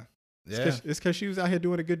 Yeah, man. Yeah. It's because she was out here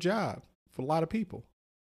doing a good job for a lot of people.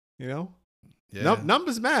 You know? Yeah.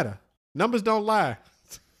 Numbers matter. Numbers don't lie.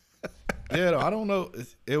 Yeah, I don't know.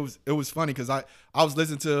 It was funny because I was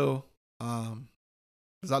listening to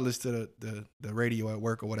because I listen to the radio at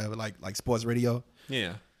work or whatever, like sports radio.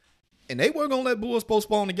 Yeah. And they weren't gonna let Bulls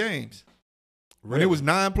postpone the games. Really? When it was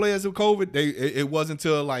 9 players with COVID, it wasn't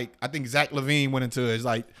until like I think Zach LaVine went into it. It's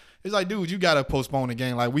like, dude, you gotta postpone the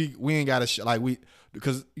game. Like we ain't gotta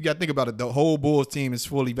because you gotta think about it. The whole Bulls team is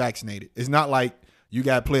fully vaccinated. It's not like you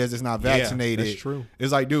got players that's not vaccinated. Yeah, that's true.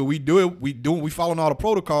 It's like, dude, we following all the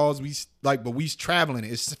protocols. But we traveling.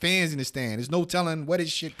 It's fans in the stand. There's no telling where this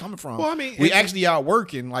shit coming from. Well, I mean, we actually out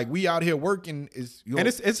working. Like we out here working and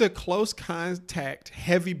it's a close contact,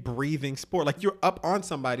 heavy breathing sport. Like you're up on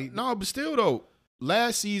somebody. No, but still though,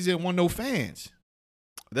 last season wasn't no fans.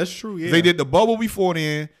 That's true. Yeah, they did the bubble before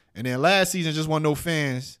then, and then last season just wasn't no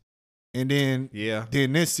fans, and then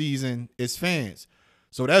then this season it's fans.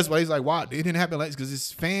 So that's why he's like, why it didn't happen like because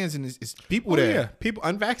it's fans and it's people there. Yeah, people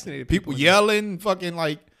unvaccinated, people yelling, fucking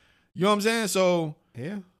like, you know what I'm saying? So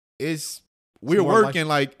yeah, we're working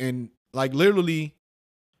like and like literally,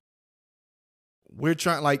 we're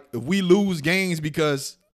trying like if we lose games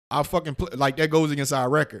because our fucking like that goes against our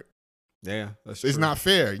record. Yeah, that's it's true. not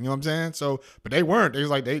fair. You know what I'm saying? So, but they weren't. They was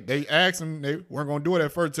like they asked and they weren't gonna do it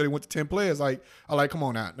at first until they went to 10 players. Like, come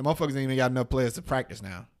on now, the motherfuckers ain't even got enough players to practice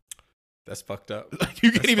now. That's fucked up. Like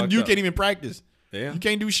you can't even practice. Yeah, you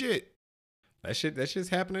can't do shit. That shit's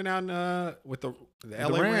happening out in, with the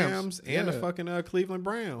LA Rams and the fucking Cleveland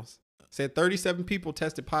Browns. Said 37 people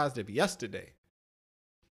tested positive yesterday.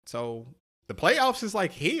 So the playoffs is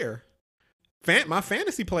like here. My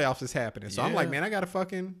fantasy playoffs is happening. So I'm like, man, I gotta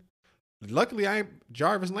fucking. Luckily, I ain't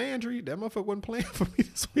Jarvis Landry. That motherfucker wasn't playing for me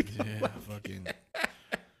this week. Yeah, fucking.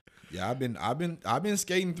 Yeah, I've been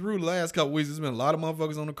skating through the last couple weeks. There's been a lot of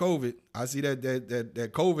motherfuckers on the COVID. I see that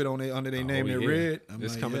COVID on under their name. They're red.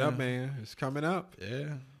 It's like, coming up, man. It's coming up.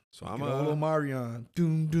 Yeah. So I'm a little Marion.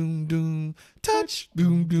 Doom doom doom. Touch.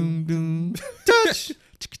 Doom doom doom. Touch.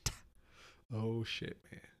 Oh shit,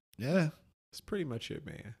 man. Yeah. That's pretty much it,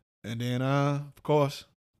 man. And then of course.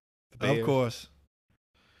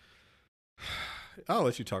 I'll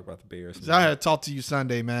let you talk about the Bears. So I had talked to you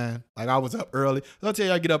Sunday, man. Like I was up early. I'll tell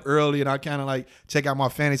you, I get up early and I kind of like check out my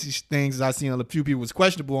fantasy things. I seen a few people was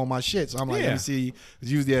questionable on my shit, so I'm like, let me see.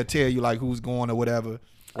 Cause usually I tell you like who's going or whatever.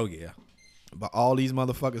 Oh yeah. But all these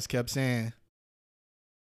motherfuckers kept saying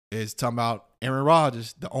is talking about Aaron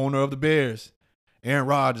Rodgers, the owner of the Bears. Aaron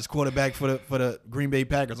Rodgers, quarterback for the Green Bay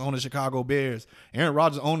Packers, owner the Chicago Bears. Aaron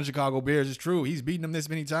Rodgers owner the Chicago Bears is true. He's beaten them this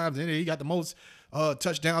many times, and he got the most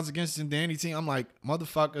touchdowns against him than any team. I'm like,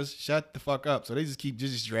 motherfuckers, shut the fuck up. So they just keep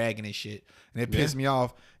just dragging this shit, and it pissed me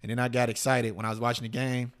off. And then I got excited when I was watching the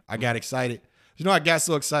game. I got excited You know, I got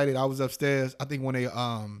so excited. I was upstairs. I think when he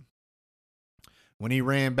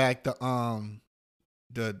ran back the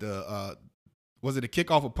was it a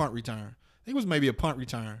kickoff or punt return? I think it was maybe a punt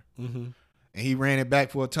return. Mm-hmm. And he ran it back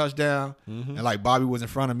for a touchdown. Mm-hmm. And like Bobby was in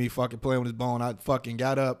front of me fucking playing with his bone. I fucking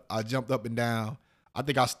got up. I jumped up and down. I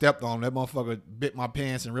think I stepped on him. That motherfucker bit my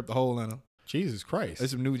pants and ripped a hole in them. Jesus Christ. There's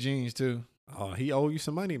some new jeans too. Oh, he owe you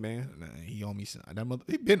some money, man. Nah, he owe me some.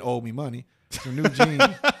 He been owed me money. Some new jeans.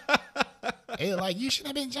 Hey, like, you should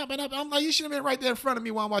have been jumping up. I'm like, you should have been right there in front of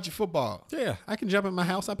me while I'm watching football. Yeah, I can jump in my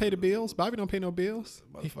house. I pay the bills. Bobby don't pay no bills.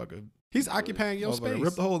 Motherfucker. He's occupying your space.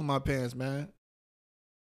 Ripped the hole in my pants, man.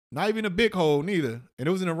 Not even a big hole, neither. And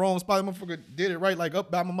it was in the wrong spot. The motherfucker did it right, like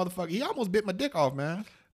up by my motherfucker. He almost bit my dick off, man.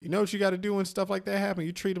 You know what you got to do when stuff like that happen?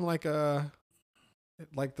 You treat him like the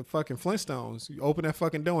fucking Flintstones. You open that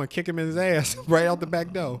fucking door and kick him in his ass right out the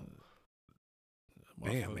back door.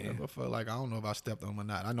 Damn, man. I felt like, I don't know if I stepped on him or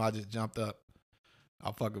not. I know I just jumped up.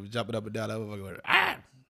 I fucking was jumping up and down. I was like, ah!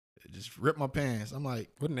 It just ripped my pants. I'm like,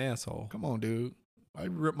 what an asshole. Come on, dude. Why you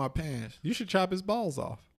rip my pants? You should chop his balls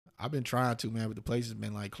off. I've been trying to, man, but the place has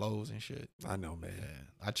been like closed and shit. I know, man.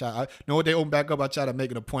 Yeah. I know what they open back up. I try to make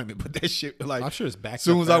an appointment, but that shit, like, I'm sure it's back. As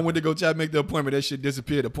soon as I went to go try to make the appointment, that shit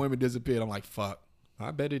disappeared. The appointment disappeared. I'm like, fuck. I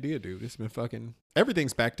bet it did, dude. It's been fucking,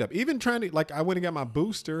 everything's backed up. Even trying to, like, I went and got my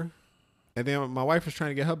booster, and then my wife was trying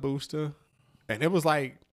to get her booster, and it was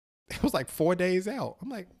like 4 days out. I'm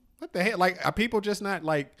like, what the hell? Like, are people just not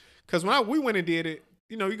like? Because when we went and did it,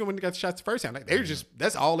 you know, you go when you got the shots the first time, like they were just,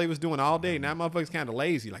 that's all they was doing all day. Now motherfuckers kind of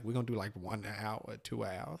lazy. Like, we're gonna do like 1 hour, 2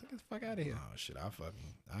 hours. Get the fuck out of here. Oh shit,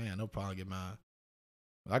 I ain't had no problem get mine.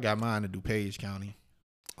 I got mine to DuPage County.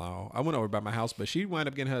 Oh, I went over by my house, but she wound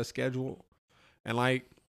up getting her schedule, and like,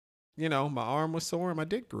 you know, my arm was sore and my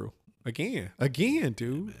dick grew again,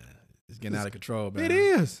 dude. Man, it's getting out of control, man. It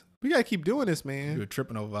is. We gotta keep doing this, man. You're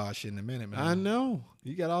tripping over our shit in a minute, man. I know.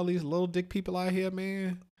 You got all these little dick people out here,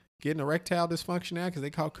 man, getting erectile dysfunction now because they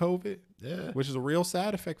caught COVID. Yeah. Which is a real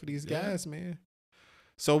side effect for these guys, man.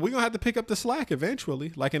 So we're gonna have to pick up the slack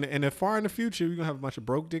eventually. Like in the far in the future, we're gonna have a bunch of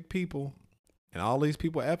broke dick people, and all these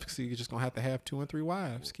people efficacy, you're just gonna have to have 2 and 3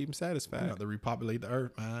 wives, keep them satisfied. You have to repopulate the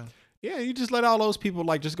earth, man. Yeah, you just let all those people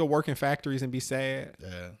like just go work in factories and be sad.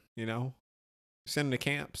 Yeah. You know, send them to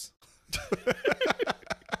camps.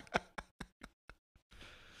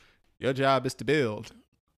 Your job is to build.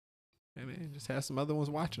 Hey man, just have some other ones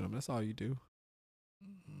watching them. That's all you do.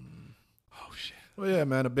 Oh shit. Well, yeah,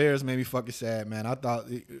 man. The Bears made me fucking sad, man. I thought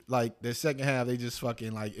like the second half they just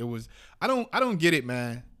fucking like it was. I don't get it,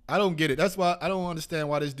 man. I don't get it. That's why I don't understand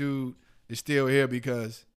why this dude is still here,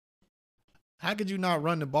 because how could you not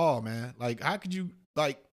run the ball, man? Like, how could you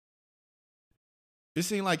like? It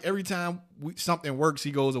seemed like every time something works,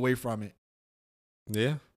 he goes away from it.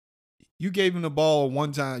 Yeah. You gave him the ball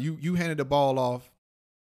one time. You handed the ball off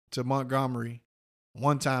to Montgomery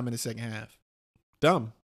one time in the second half.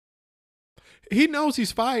 Dumb. He knows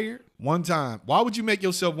he's fired. One time. Why would you make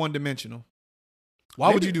yourself one-dimensional?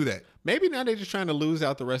 Why would you do that? Maybe now they're just trying to lose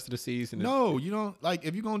out the rest of the season. No, you don't. Like,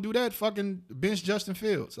 if you're going to do that, fucking bench Justin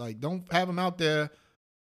Fields. Like, don't have him out there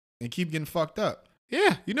and keep getting fucked up.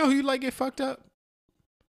 Yeah. You know who you like get fucked up?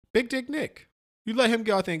 Big Dick Nick. You let him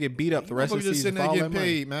go out there and get beat up the rest of the just season. Sitting there getting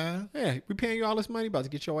paid, man. Yeah, we paying you all this money, about to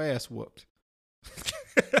get your ass whooped.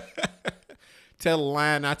 Tell the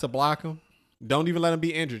line not to block him. Don't even let him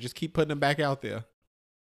be injured. Just keep putting him back out there.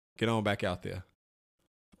 Get on back out there.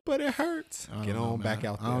 But it hurts. Get on back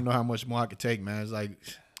out there. I don't know how much more I could take, man. It's like,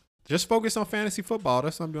 just focus on fantasy football.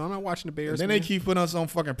 That's what I'm doing. I'm not watching the Bears. Then they keep putting us on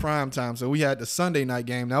fucking prime time. So we had the Sunday night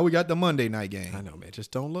game. Now we got the Monday night game. I know, man.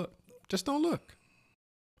 Just don't look. Just don't look.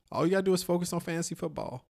 All you gotta do is focus on fantasy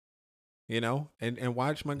football. You know, and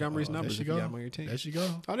watch Montgomery's numbers if you got him on your team. There she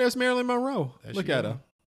go. Oh, there's Marilyn Monroe. There Look at her.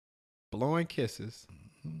 Blowing kisses.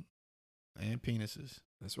 Mm-hmm. And penises.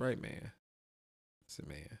 That's right, man. Listen,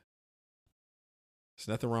 man. There's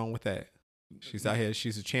nothing wrong with that. She's out here.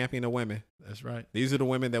 She's a champion of women. That's right. These are the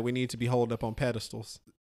women that we need to be holding up on pedestals.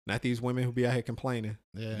 Not these women who be out here complaining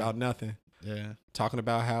about nothing. Yeah. Talking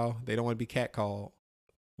about how they don't want to be catcalled.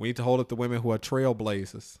 We need to hold up the women who are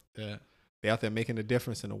trailblazers. Yeah. They're out there making a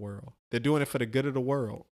difference in the world. They're doing it for the good of the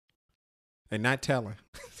world. And not telling.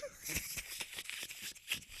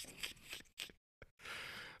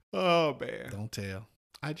 Oh, man. Don't tell.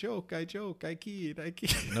 I joke, I kid.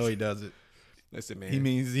 No, he doesn't. Listen, man. He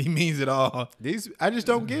means it all. I just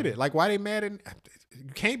don't get it. Like, why they mad at,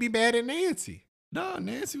 you can't be mad at Nancy. No,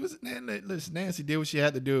 listen, Nancy did what she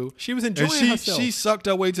had to do. She was enjoying herself. She sucked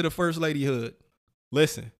her way to the first ladyhood.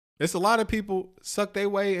 Listen, there's a lot of people suck their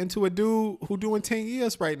way into a dude who doing 10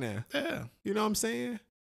 years right now. Yeah. You know what I'm saying?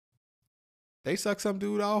 They suck some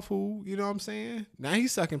dude off who, you know what I'm saying? Now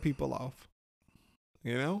he's sucking people off.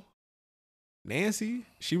 You know? Nancy,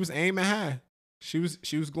 she was aiming high. She was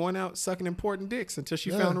going out sucking important dicks until she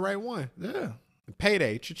found the right one. Yeah.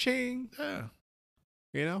 Payday, cha-ching. Yeah.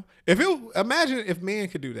 You know? Imagine if men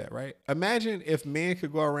could do that, right? Imagine if men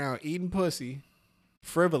could go around eating pussy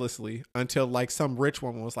frivolously until like some rich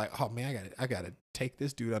woman was like, oh man, I gotta take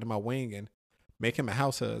this dude under my wing and make him a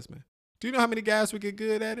house husband. Do you know how many guys would get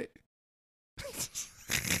good at it?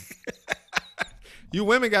 You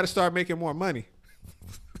women got to start making more money.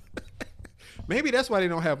 Maybe that's why they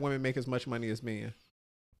don't have women make as much money as men.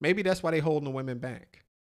 Maybe that's why they holding the women back.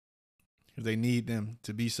 Because they need them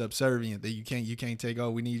to be subservient. That you can't take.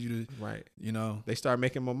 Oh, we need you to. Right. You know. They start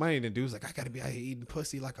making more money. Then dudes like, I gotta be out here eating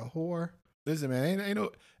pussy like a whore. Listen, man,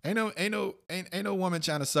 ain't no woman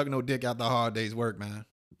trying to suck no dick out the hard day's work, man.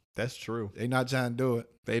 That's true. They not trying to do it.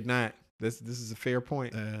 They not. This is a fair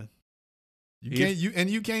point. You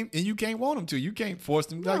can't want them to. You can't force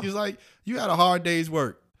them. No. Like it's like you had a hard day's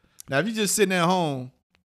work. Now if you just sitting at home,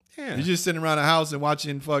 Yeah. you're just sitting around the house and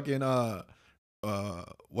watching fucking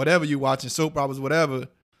whatever you watching, soap operas, whatever.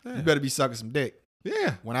 Yeah. You better be sucking some dick.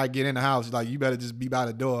 Yeah. When I get in the house, like you better just be by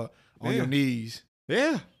the door on your knees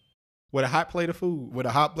Yeah. With a hot plate of food. with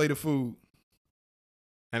a hot plate of food.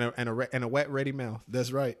 And a wet, ready mouth.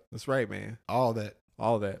 That's right. That's right, man. All that.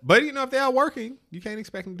 All that. But you know, if they are working, you can't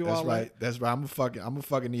expect them to do That's all right. That's right. I'm a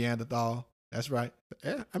fucking Neanderthal. That's right.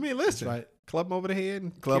 that. Yeah. I mean, listen. That's right. Club them over the head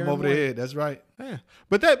and Club carry over them the away. head. That's right. Yeah.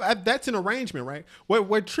 But that's an arrangement, right?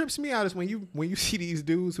 What trips me out is when you see these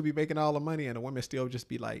dudes who be making all the money and the women still just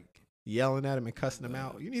be like yelling at them and cussing them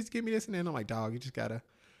out. You need to give me this and then I'm like, dog, you just gotta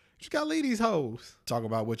leave these hoes. Talk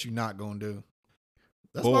about what you're not gonna do.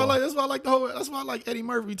 That's Boy. why I like Eddie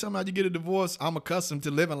Murphy talking about you get a divorce. I'm accustomed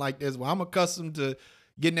to living like this. Well, I'm accustomed to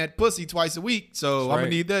getting that pussy twice a week. So That's I'm right. gonna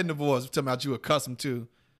need that in divorce. Talking about you accustomed to.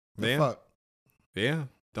 The Yeah. fuck. Yeah.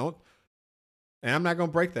 Don't. And I'm not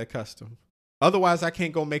gonna break that custom. Otherwise, I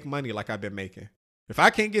can't go make money like I've been making. If I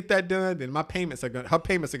can't get that done, then her payments are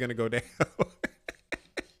gonna go down.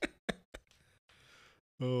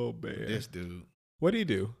 Oh man. This dude. What do you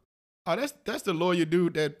do? Oh, that's the lawyer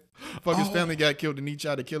dude that fuck his family got killed and he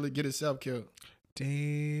tried to get himself killed.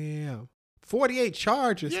 Damn. 48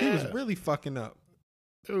 charges. He was Yeah. really fucking up.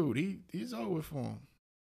 Dude, he's over for him.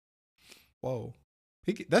 Whoa.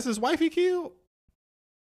 That's his wife he killed?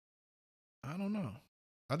 I don't know.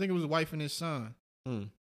 I think it was his wife and his son. Hmm.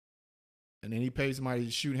 And then he paid somebody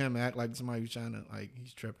to shoot him and act like somebody was trying to, like,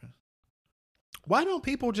 he's tripping. Why don't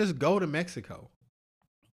people just go to Mexico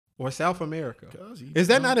or South America? Is Is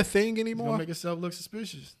that not a thing Gonna anymore? make himself look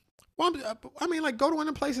suspicious. Well, I mean, like, go to one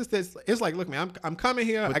of the places that's, it's like, look, man, I'm coming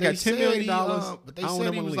here. But I they got $10 said million. But they I don't said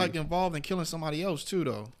ever he wanna was like leave. involved in killing somebody else too,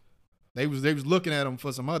 though. They was looking at him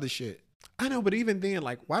for some other shit. I know, but even then,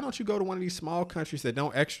 like, why don't you go to one of these small countries that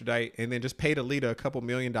don't extradite and then just pay the leader a couple $1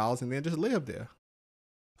 million and then just live there?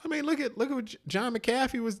 I mean, look at what John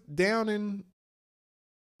McAfee was down in.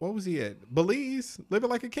 What was he at? Belize, living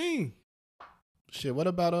like a king. Shit. What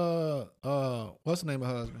about what's the name of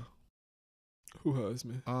her husband? Who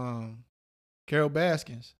husband? Carol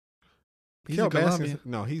Baskins. He's Carol in Colombia. Baskins.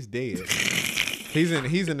 No, he's dead. He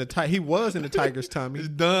was in the tiger's tummy. He's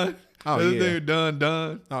done. Oh This yeah. nigga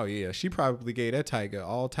done. Oh yeah. She probably gave that tiger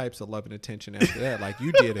all types of love and attention after that. Like,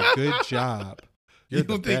 you did a good job. You're You the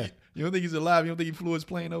don't best. think you don't think he's alive? You don't think he flew his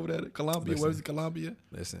plane over there to Colombia? Listen. Where was it, Colombia?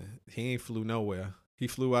 Listen, he ain't flew nowhere. He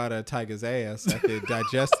flew out of a tiger's ass after it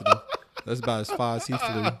digested him. That's about as far as he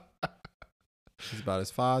flew. That's about as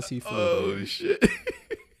far as he flew. Oh baby. shit.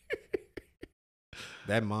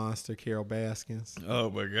 That monster, Carol Baskins. Oh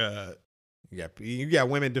my god. You got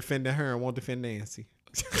women defending her and won't defend Nancy.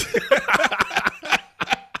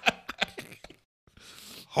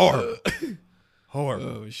 Horrible. Horrible.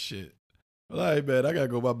 Oh shit. Well, all right, man. I gotta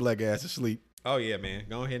go my black ass to sleep. Oh yeah, man.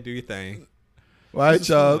 Go ahead and do your thing. All right, This is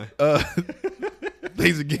y'all. fun.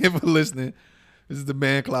 Thanks again for listening. This is the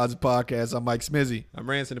Man Closet Podcast. I'm Mike Smizzy. I'm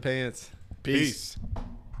Rance in the Pants. Peace. Peace.